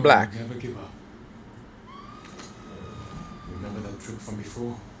not even black. Never give up. Remember that trick from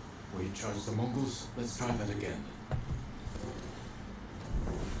before? Where you charged the Mongols? Let's try that again.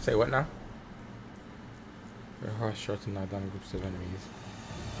 Say what now? Your horse short to knock down groups of enemies.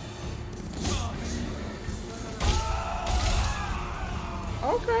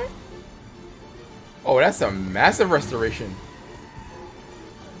 Okay. Oh, that's a massive restoration.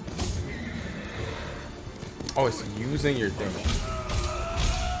 Oh, it's using your thing.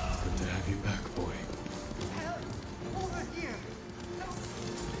 Good to have you back, boy. Over here!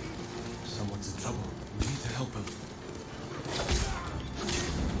 Someone's in trouble. We need to help him.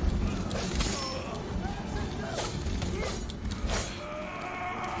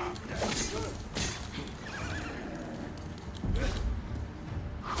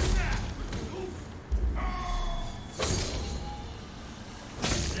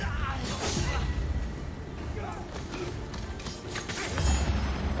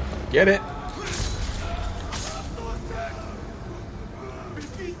 Get it.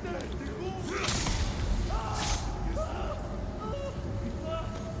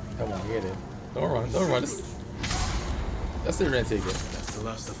 Come on, get it. Don't run, don't run. That's the rent ticket. That's the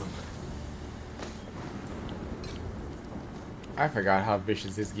last of them. I forgot how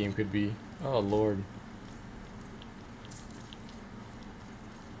vicious this game could be. Oh lord.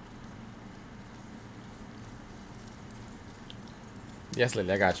 Yes,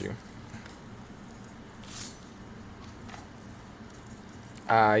 Lily, I got you.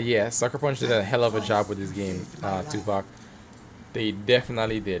 Yeah, Sucker Punch did a hell of a job with this game, Tupac. They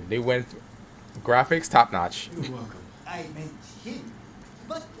definitely did. They went graphics top notch. You're welcome. I meant him,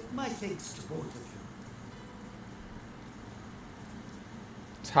 but my thanks to both of you.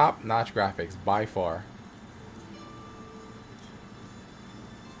 Top notch graphics by far.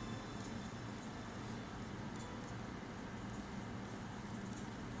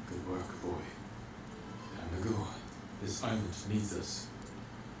 Good work, boy. Time to go. This island needs us.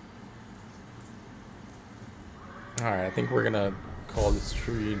 All right, I think we're gonna call this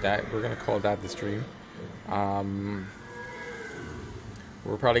stream that. We're gonna call that the stream. We're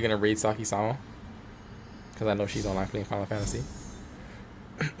probably gonna raid Saki-sama because I know she's online playing Final Fantasy.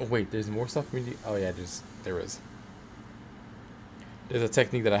 Oh, wait, there's more stuff we need. Oh yeah, there is. There's a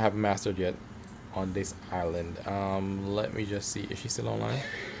technique that I haven't mastered yet on this island. Let me just see. Is she still online?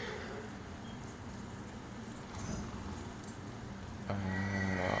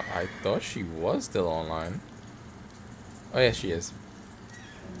 I thought she was still online. Oh yeah, she is.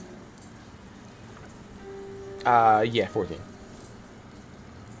 Yeah, 14.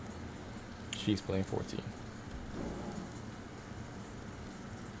 She's playing 14.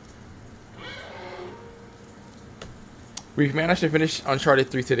 We've managed to finish Uncharted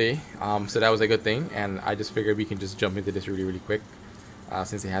 3 today, so that was a good thing, and I just figured we can just jump into this really quick,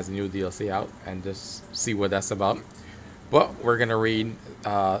 since it has a new DLC out, and just see what that's about. But we're gonna read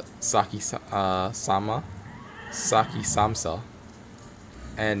Saki-Samsa,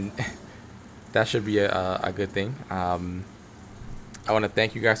 and that should be a good thing. I want to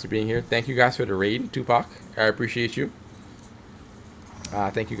thank you guys for being here. Thank you guys for the raid, Tupac. I appreciate you.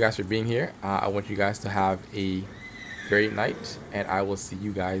 Thank you guys for being here. I want you guys to have a great night, and I will see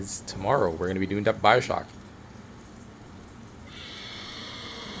you guys tomorrow. We're going to be doing that Bioshock.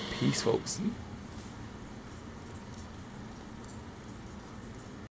 Peace, folks.